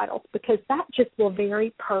titles, because that just will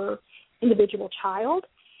vary per individual child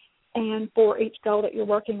and for each goal that you're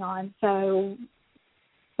working on. So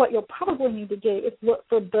what you'll probably need to do is look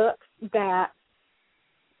for books that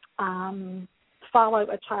follow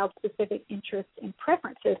a child's specific interests and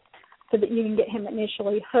preferences so that you can get him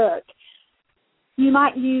initially hooked. You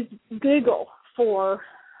might use Google for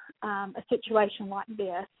a situation like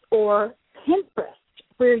this, or Pinterest,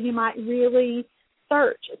 where you might really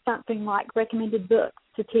search something like recommended books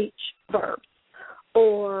to teach verbs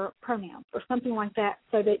or pronouns or something like that,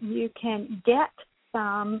 so that you can get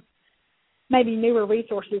some maybe newer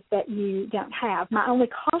resources that you don't have. My only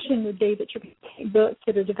caution would be that you're going to take books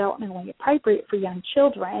that are developmentally appropriate for young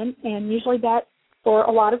children, and usually that, for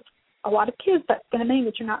a lot of kids, that's going to mean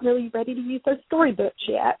that you're not really ready to use those storybooks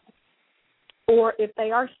yet. Or if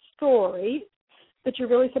they are stories that you're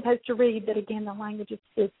really supposed to read, that again, the language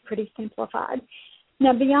is pretty simplified.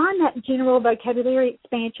 Now, beyond that general vocabulary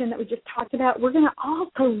expansion that we just talked about, we're going to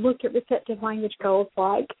also look at receptive language goals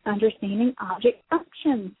like understanding object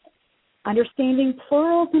functions, understanding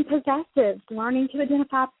plurals and possessives, learning to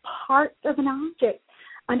identify parts of an object,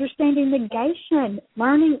 understanding negation,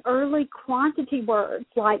 learning early quantity words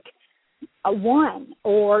like one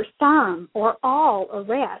or some or all or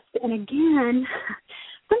rest. And again,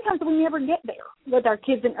 sometimes we never get there with our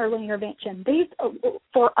kids in early intervention. These,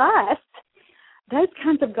 for us, those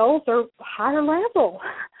kinds of goals are higher level.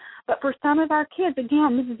 But for some of our kids,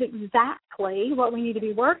 again, this is exactly what we need to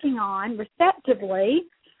be working on receptively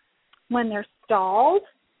when they're stalled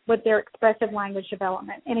with their expressive language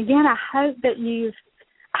development. And again, I hope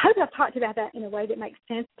I've talked about that in a way that makes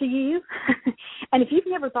sense to you. And if you've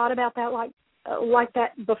never thought about that like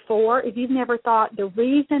that before, if you've never thought the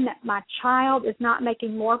reason that my child is not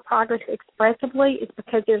making more progress expressively is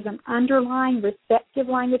because there's an underlying receptive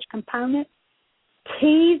language component,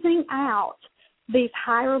 teasing out these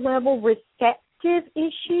higher level receptive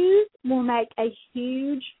issues will make a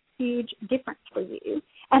huge, huge difference for you.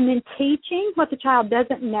 And then teaching what the child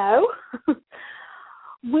doesn't know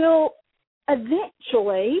will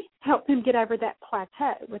eventually help them get over that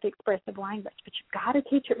plateau with expressive language. But you've got to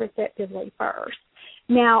teach it receptively first.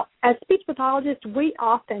 Now, as speech pathologists, we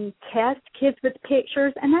often test kids with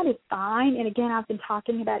pictures, and that is fine. And again, I've been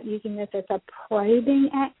talking about using this as a probing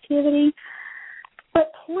activity.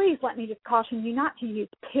 But please let me just caution you not to use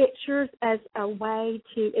pictures as a way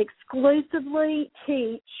to exclusively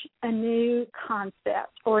teach a new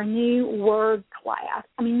concept or a new word class.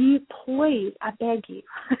 I mean, I beg you,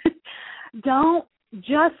 don't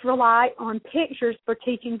just rely on pictures for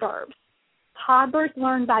teaching verbs. Toddlers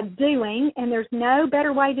learn by doing, and there's no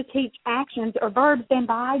better way to teach actions or verbs than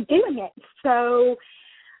by doing it. So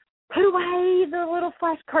put away the little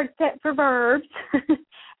flashcard set for verbs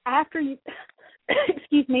after you...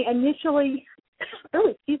 I'm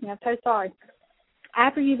so sorry.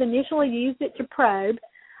 After you've initially used it to probe,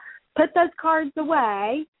 put those cards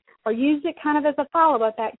away or use it kind of as a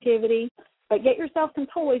follow-up activity, but get yourself some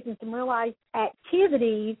toys and some real-life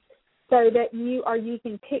activities so that you are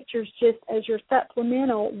using pictures just as your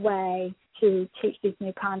supplemental way to teach these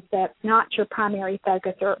new concepts, not your primary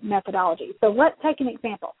focus or methodology. So let's take an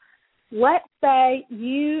example. Let's say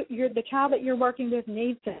the child that you're working with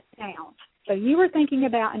needs a sound. So you were thinking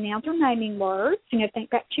about a noun or naming words. Think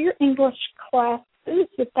back to your English classes,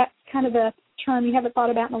 if that's kind of a term you haven't thought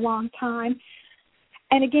about in a long time.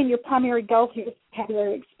 And again, your primary goal here is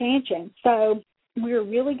vocabulary expansion. So we're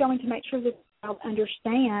really going to make sure that the child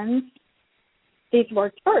understands these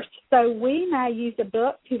words first. So we may use a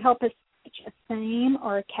book to help us teach a theme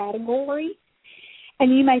or a category.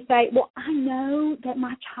 And you may say, well, I know that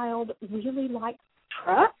my child really likes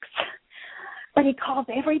trucks, but he calls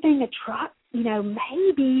everything a truck.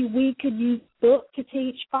 Maybe we could use a book to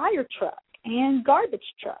teach fire truck and garbage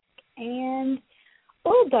truck and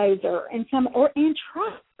bulldozer and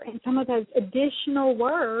truck and some of those additional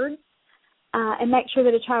words and make sure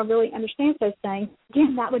that a child really understands those things.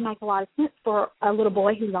 Again, that would make a lot of sense for a little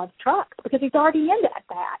boy who loves trucks because he's already into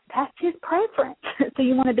that. That's his preference. So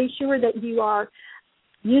you want to be sure that you are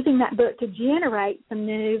using that book to generate some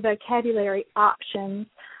new vocabulary options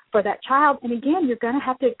for that child. And again, you're going to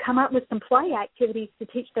have to come up with some play activities to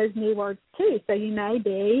teach those new words too. So you may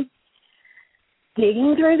be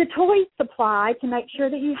digging through the toy supply to make sure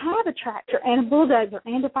that you have a tractor and a bulldozer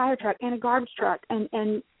and a fire truck and a garbage truck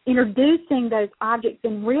and introducing those objects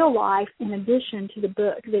in real life in addition to the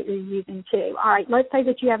book that you're using too. All right, let's say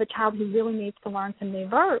that you have a child who really needs to learn some new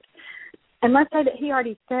verbs. And let's say that he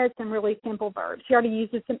already says some really simple verbs. He already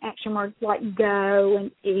uses some action words like go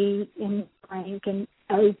and eat and drink and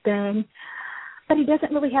open, but he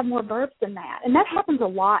doesn't really have more verbs than that. And that happens a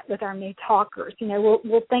lot with our new talkers.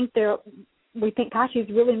 We'll think we think, gosh, he's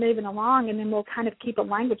really moving along, and then we'll kind of keep a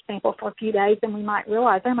language sample for a few days, and we might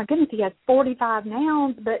realize, oh, my goodness, he has 45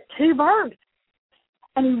 nouns but 2 verbs.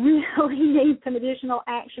 And he really needs some additional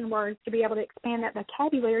action words to be able to expand that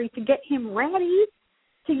vocabulary to get him ready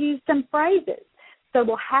to use some phrases. So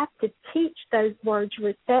we'll have to teach those words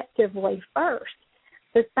receptively first.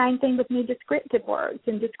 The same thing with new descriptive words.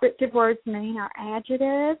 And descriptive words mean our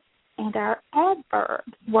adjectives and our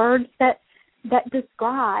adverbs, words that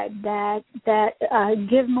describe, that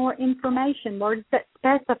give more information, words that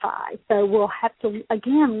specify. So we'll have to,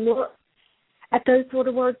 again, look at those sort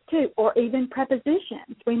of words too, or even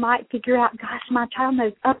prepositions. We might figure out, gosh, my child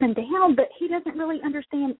knows up and down, but he doesn't really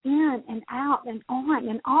understand in and out and on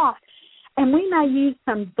and off. And we may use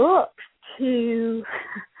some books to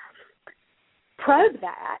probe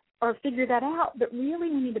that or figure that out, but really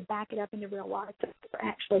we need to back it up into real life so we're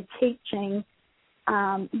actually teaching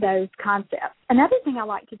those concepts. Another thing I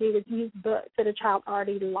like to do is use books that a child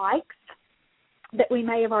already likes that we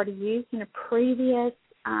may have already used in a previous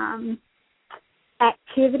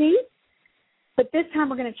activity, but this time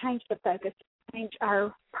we're going to change the focus, change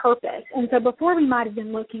our purpose. And so before we might have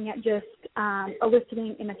been looking at just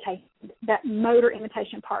eliciting imitation, that motor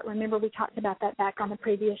imitation part. Remember we talked about that back on the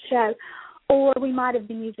previous show. Or we might have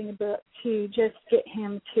been using a book to just get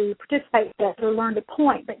him to participate with or learn to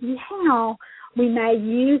point. But now we may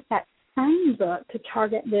use that same book to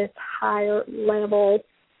target this higher level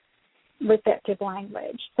receptive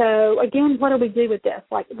language. So, again, what do we do with this?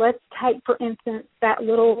 Like, let's take, for instance, that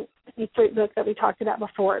little street book that we talked about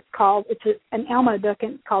before. It's an Elmo book,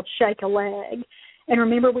 and it's called Shake a Leg. And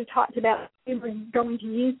remember, we talked about we were going to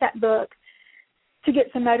use that book to get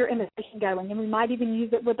some motor imitation going. And we might even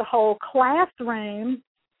use it with the whole classroom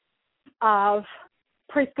of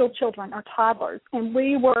preschool children or toddlers. And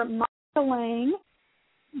we were modeling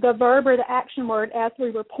the verb or the action word as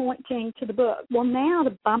we were pointing to the book. Well, now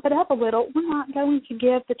to bump it up a little, we're not going to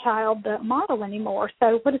give the child the model anymore.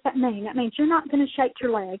 So what does that mean? That means you're not going to shake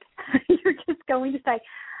your leg. You're just going to say,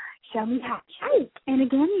 show me how to shake. And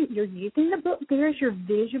again, you're using the book there as your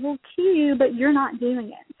visual cue, but you're not doing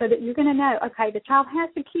it. So that you're going to know, okay, the child has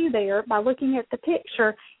the cue there by looking at the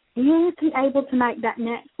picture. Is he able to make that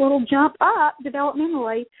next little jump up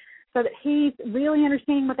developmentally so that he's really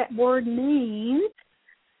understanding what that word means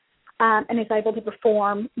and is able to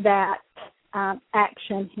perform that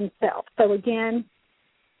action himself. So again,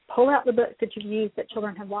 pull out the books that you've used that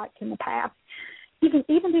children have liked in the past. You can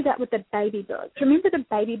even do that with the baby books. Remember the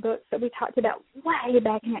baby books that we talked about way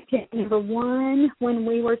back in activity number 1 when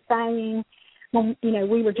we were saying, when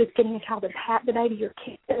we were just getting a child to pat the baby or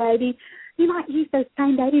kick the baby? You might use those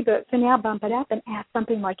same baby books and now bump it up and ask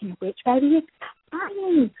something like, which baby is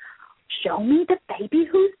crying? Show me the baby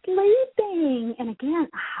who's sleeping. And again,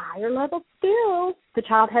 a higher level skill. The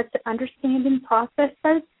child has to understand and process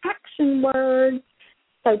those action words.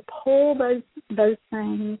 So pull those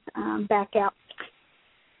things back out.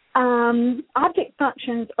 Object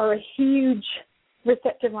functions are a huge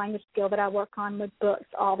receptive language skill that I work on with books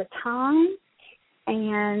all the time.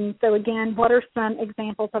 And so, again, what are some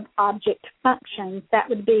examples of object functions? That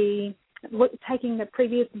would be taking the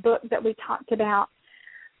previous book that we talked about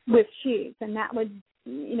with shoes, and that would,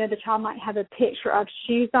 the child might have a picture of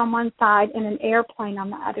shoes on one side and an airplane on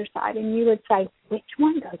the other side, and you would say, which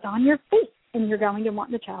one goes on your feet? And you're going to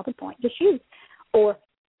want the child to point to shoes. Or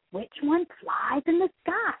which one flies in the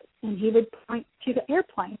sky? And he would point to the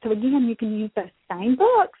airplane. So, again, you can use those same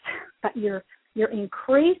books, but you're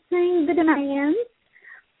increasing the demands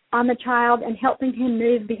on the child and helping him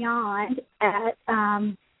move beyond at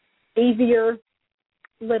easier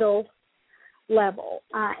little level.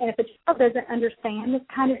 And if a child doesn't understand this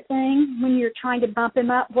kind of thing, when you're trying to bump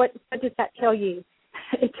him up, what does that tell you?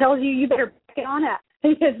 It tells you better back it on up. He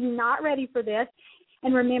is not ready for this.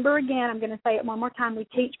 And remember, again, I'm going to say it one more time, we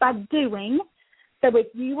teach by doing. So if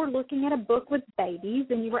you were looking at a book with babies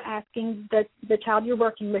and you were asking the child you're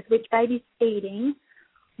working with which baby's eating,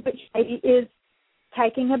 which baby is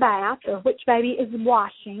taking a bath, or which baby is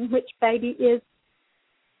washing, which baby is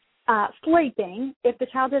sleeping, if the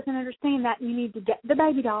child doesn't understand that, you need to get the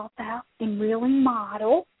baby dolls out and really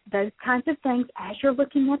model those kinds of things as you're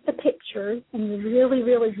looking at the pictures, and you're really,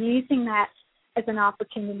 really using that as an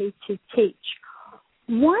opportunity to teach.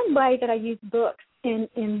 One way that I use books in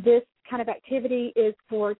this kind of activity is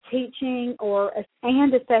for teaching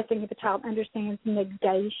and assessing if a child understands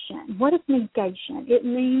negation. What is negation? It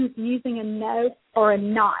means using a no or a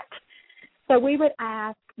not. So we would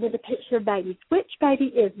ask with a picture of babies, which baby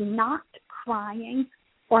is not crying?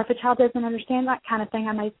 Or if a child doesn't understand that kind of thing,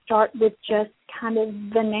 I may start with just kind of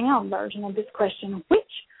the noun version of this question. Which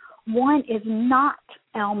one is not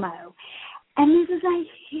Elmo? And this is a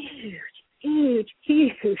huge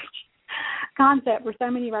concept for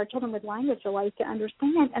so many of our children with language delays to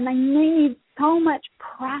understand, and they need so much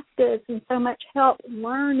practice and so much help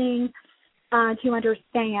learning to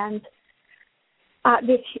understand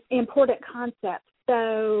this important concept.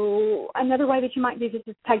 So another way that you might do this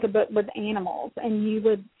is take a book with animals, and you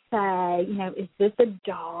would say, is this a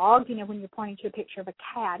dog? When you're pointing to a picture of a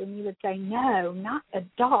cat, and you would say, no, not a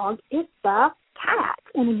dog, it's a cat.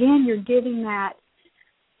 And again, you're giving that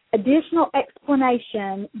additional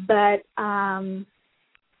explanation, but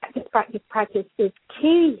practice is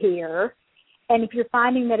key here. And if you're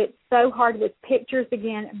finding that it's so hard with pictures,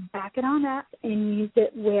 again, back it on up and use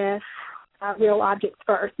it with real objects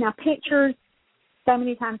first. Now, pictures, so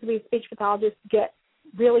many times we as speech pathologists get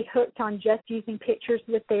really hooked on just using pictures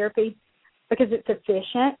with therapy because it's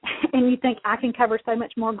efficient, and you think I can cover so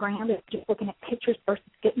much more ground if just looking at pictures versus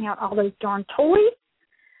getting out all those darn toys.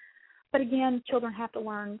 But again, children have to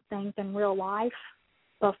learn things in real life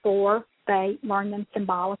before they learn them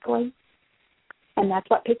symbolically, and that's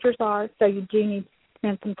what pictures are. So you do need to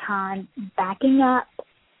spend some time backing up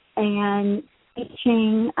and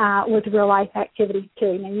teaching with real-life activities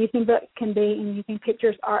too. Now, using books can be and using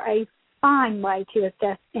pictures are a fine way to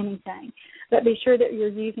assess anything, but be sure that you're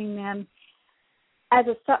using them as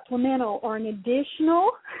a supplemental or an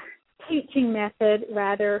additional teaching method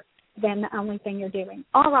rather than the only thing you're doing.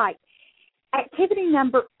 All right, activity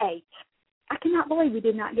number 8. I cannot believe we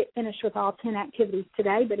did not get finished with all 10 activities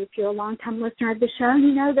today, but if you're a long-time listener of the show,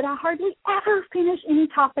 you know that I hardly ever finish any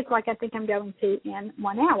topic like I think I'm going to in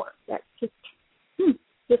 1 hour. That's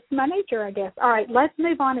just my nature, I guess. All right, let's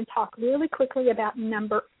move on and talk really quickly about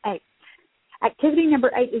number 8. Activity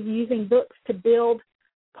number 8 is using books to build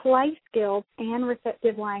play skills and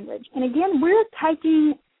receptive language. And again, we're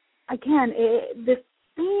taking, this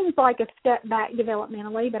seems like a step back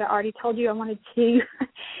developmentally, but I already told you I wanted to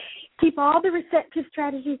keep all the receptive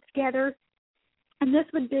strategies together. And this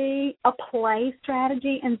would be a play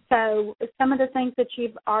strategy. And so some of the things that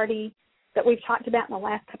we've talked about in the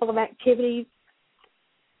last couple of activities,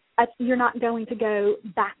 you're not going to go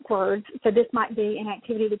backwards. So this might be an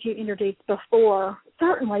activity that you introduced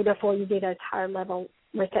certainly before you do those higher level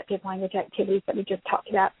receptive language activities that we just talked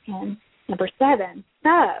about in number 7.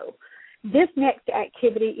 So this next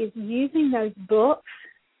activity is using those books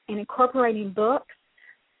and incorporating books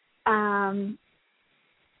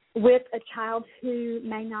with a child who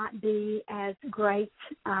may not be as great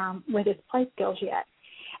with his play skills yet.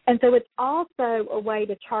 And so it's also a way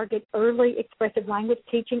to target early expressive language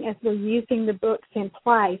teaching as we're using the books in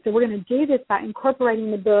play. So we're going to do this by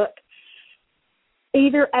incorporating the book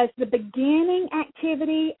either as the beginning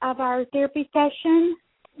activity of our therapy session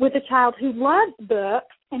with a child who loves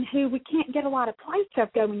books and who we can't get a lot of play stuff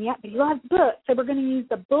going yet, but he loves books. So we're going to use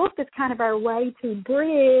the book as kind of our way to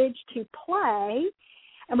bridge to play,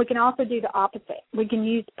 and we can also do the opposite. We can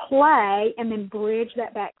use play and then bridge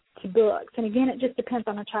that back to books. And again, it just depends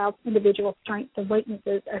on a child's individual strengths and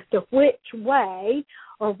weaknesses as to which way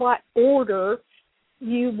or what order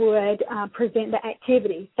you would present the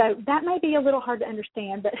activity. So that may be a little hard to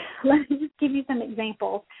understand, but let me just give you some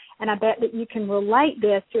examples, and I bet that you can relate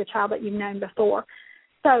this to a child that you've known before.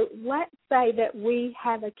 So let's say that we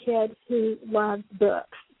have a kid who loves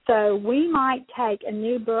books. So we might take a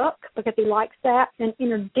new book because he likes that and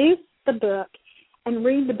introduce the book and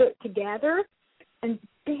read the book together, and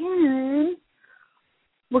then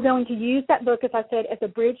we're going to use that book, as I said, as a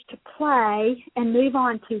bridge to play and move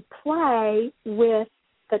on to play with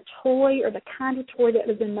the toy or the kind of toy that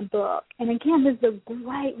was in the book. And again, this is a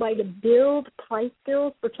great way to build play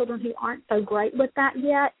skills for children who aren't so great with that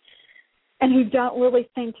yet and who don't really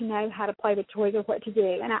seem to know how to play with toys or what to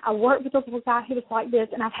do. And I worked with a little guy who was like this,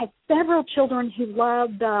 and I've had several children who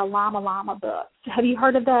love the Llama Llama books. Have you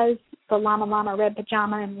heard of those? The Llama Llama Red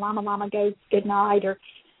Pajama and Llama Llama Goes Good Night, or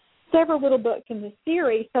several little books in this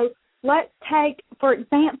series. So let's take, for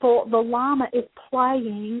example, the llama is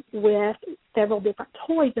playing with several different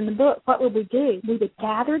toys in the book. What would we do? We would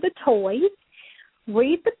gather the toys,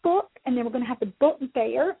 read the book, and then we're going to have the book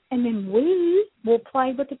there, and then we will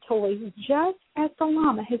play with the toys just as the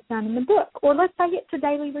llama has done in the book. Or let's say it's a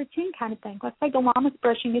daily routine kind of thing. Let's say the llama's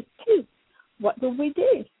brushing his teeth. What would we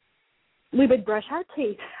do? We would brush our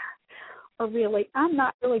teeth. Or really, I'm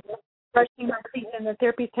not really brushing my teeth in the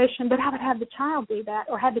therapy session, but I would have the child do that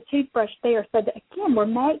or have the toothbrush there so that, again, we're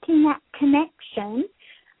making that connection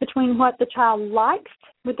between what the child likes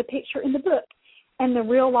with the picture in the book and the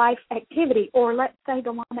real-life activity. Or let's say the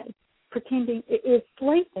llama is pretending it is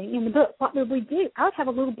sleeping in the book. What would we do? I would have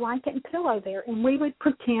a little blanket and pillow there, and we would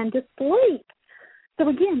pretend to sleep. So,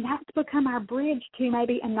 again, that's become our bridge to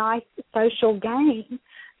maybe a nice social game.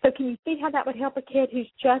 So can you see how that would help a kid who's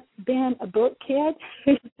just been a book kid,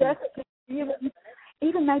 who's just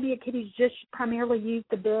even maybe a kid who's just primarily used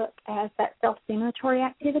the book as that self-stimulatory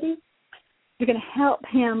activity? You're going to help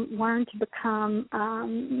him learn to become,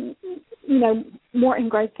 more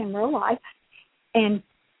engrossed in real life and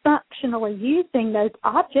functionally using those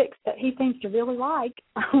objects that he seems to really like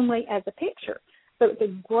only as a picture. So it's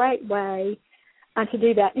a great way to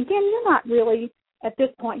do that. Again, you're not really at this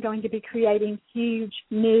point going to be creating huge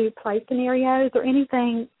new play scenarios or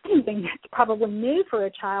anything that's probably new for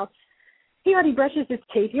a child. He already brushes his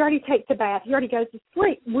teeth. He already takes a bath. He already goes to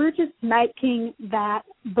sleep. We're just making that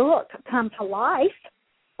book come to life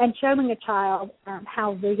and showing a child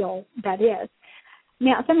how real that is.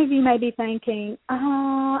 Now, some of you may be thinking,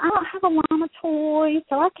 I don't have a llama toy,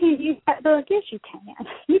 so I can't use that book. Yes, you can.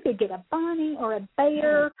 You could get a bunny or a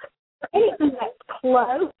bear or anything that's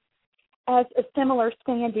close as a similar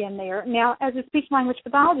stand-in there. Now, as a speech-language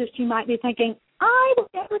pathologist, you might be thinking, I will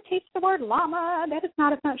never teach the word llama. That is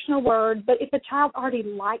not a functional word. But if a child already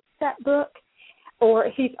likes that book or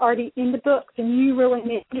if he's already in the books and you really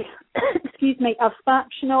need, a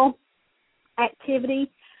functional activity,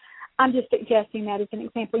 I'm just suggesting that as an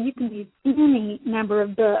example. You can use any number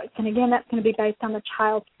of books. And, again, that's going to be based on the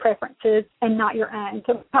child's preferences and not your own.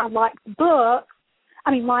 So if a child likes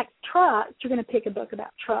likes trucks, you're going to pick a book about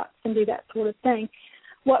trucks and do that sort of thing.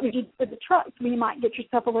 What would you do with the trucks? Well, you might get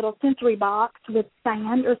yourself a little sensory box with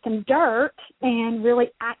sand or some dirt and really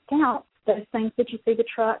act out those things that you see the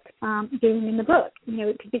truck doing in the book.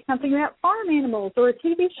 It could be something about farm animals or a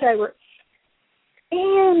TV show or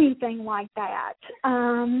anything like that.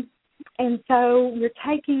 And so you're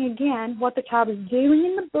taking, again, what the child is doing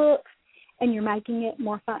in the books and you're making it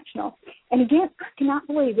more functional. And, again, I cannot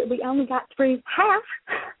believe that we only got through half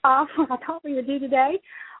of what I thought we would do today.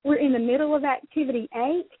 We're in the middle of Activity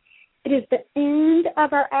 8. It is the end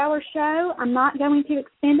of our hour show. I'm not going to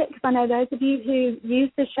extend it because I know those of you who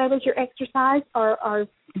use this show as your exercise are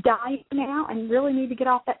dying now and really need to get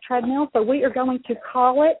off that treadmill. So we are going to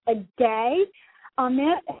call it a day on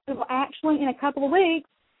this. We will actually, in a couple of weeks,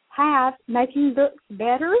 have Making Books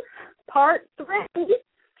Better, Part 3,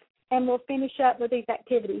 and we'll finish up with these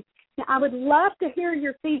activities. Now, I would love to hear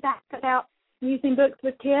your feedback about using books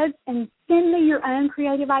with kids, and send me your own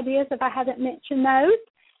creative ideas if I haven't mentioned those.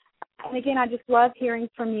 And, again, I just love hearing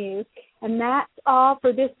from you. And that's all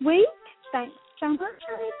for this week. Thanks so much.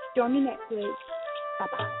 Join me next week.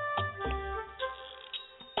 Bye-bye.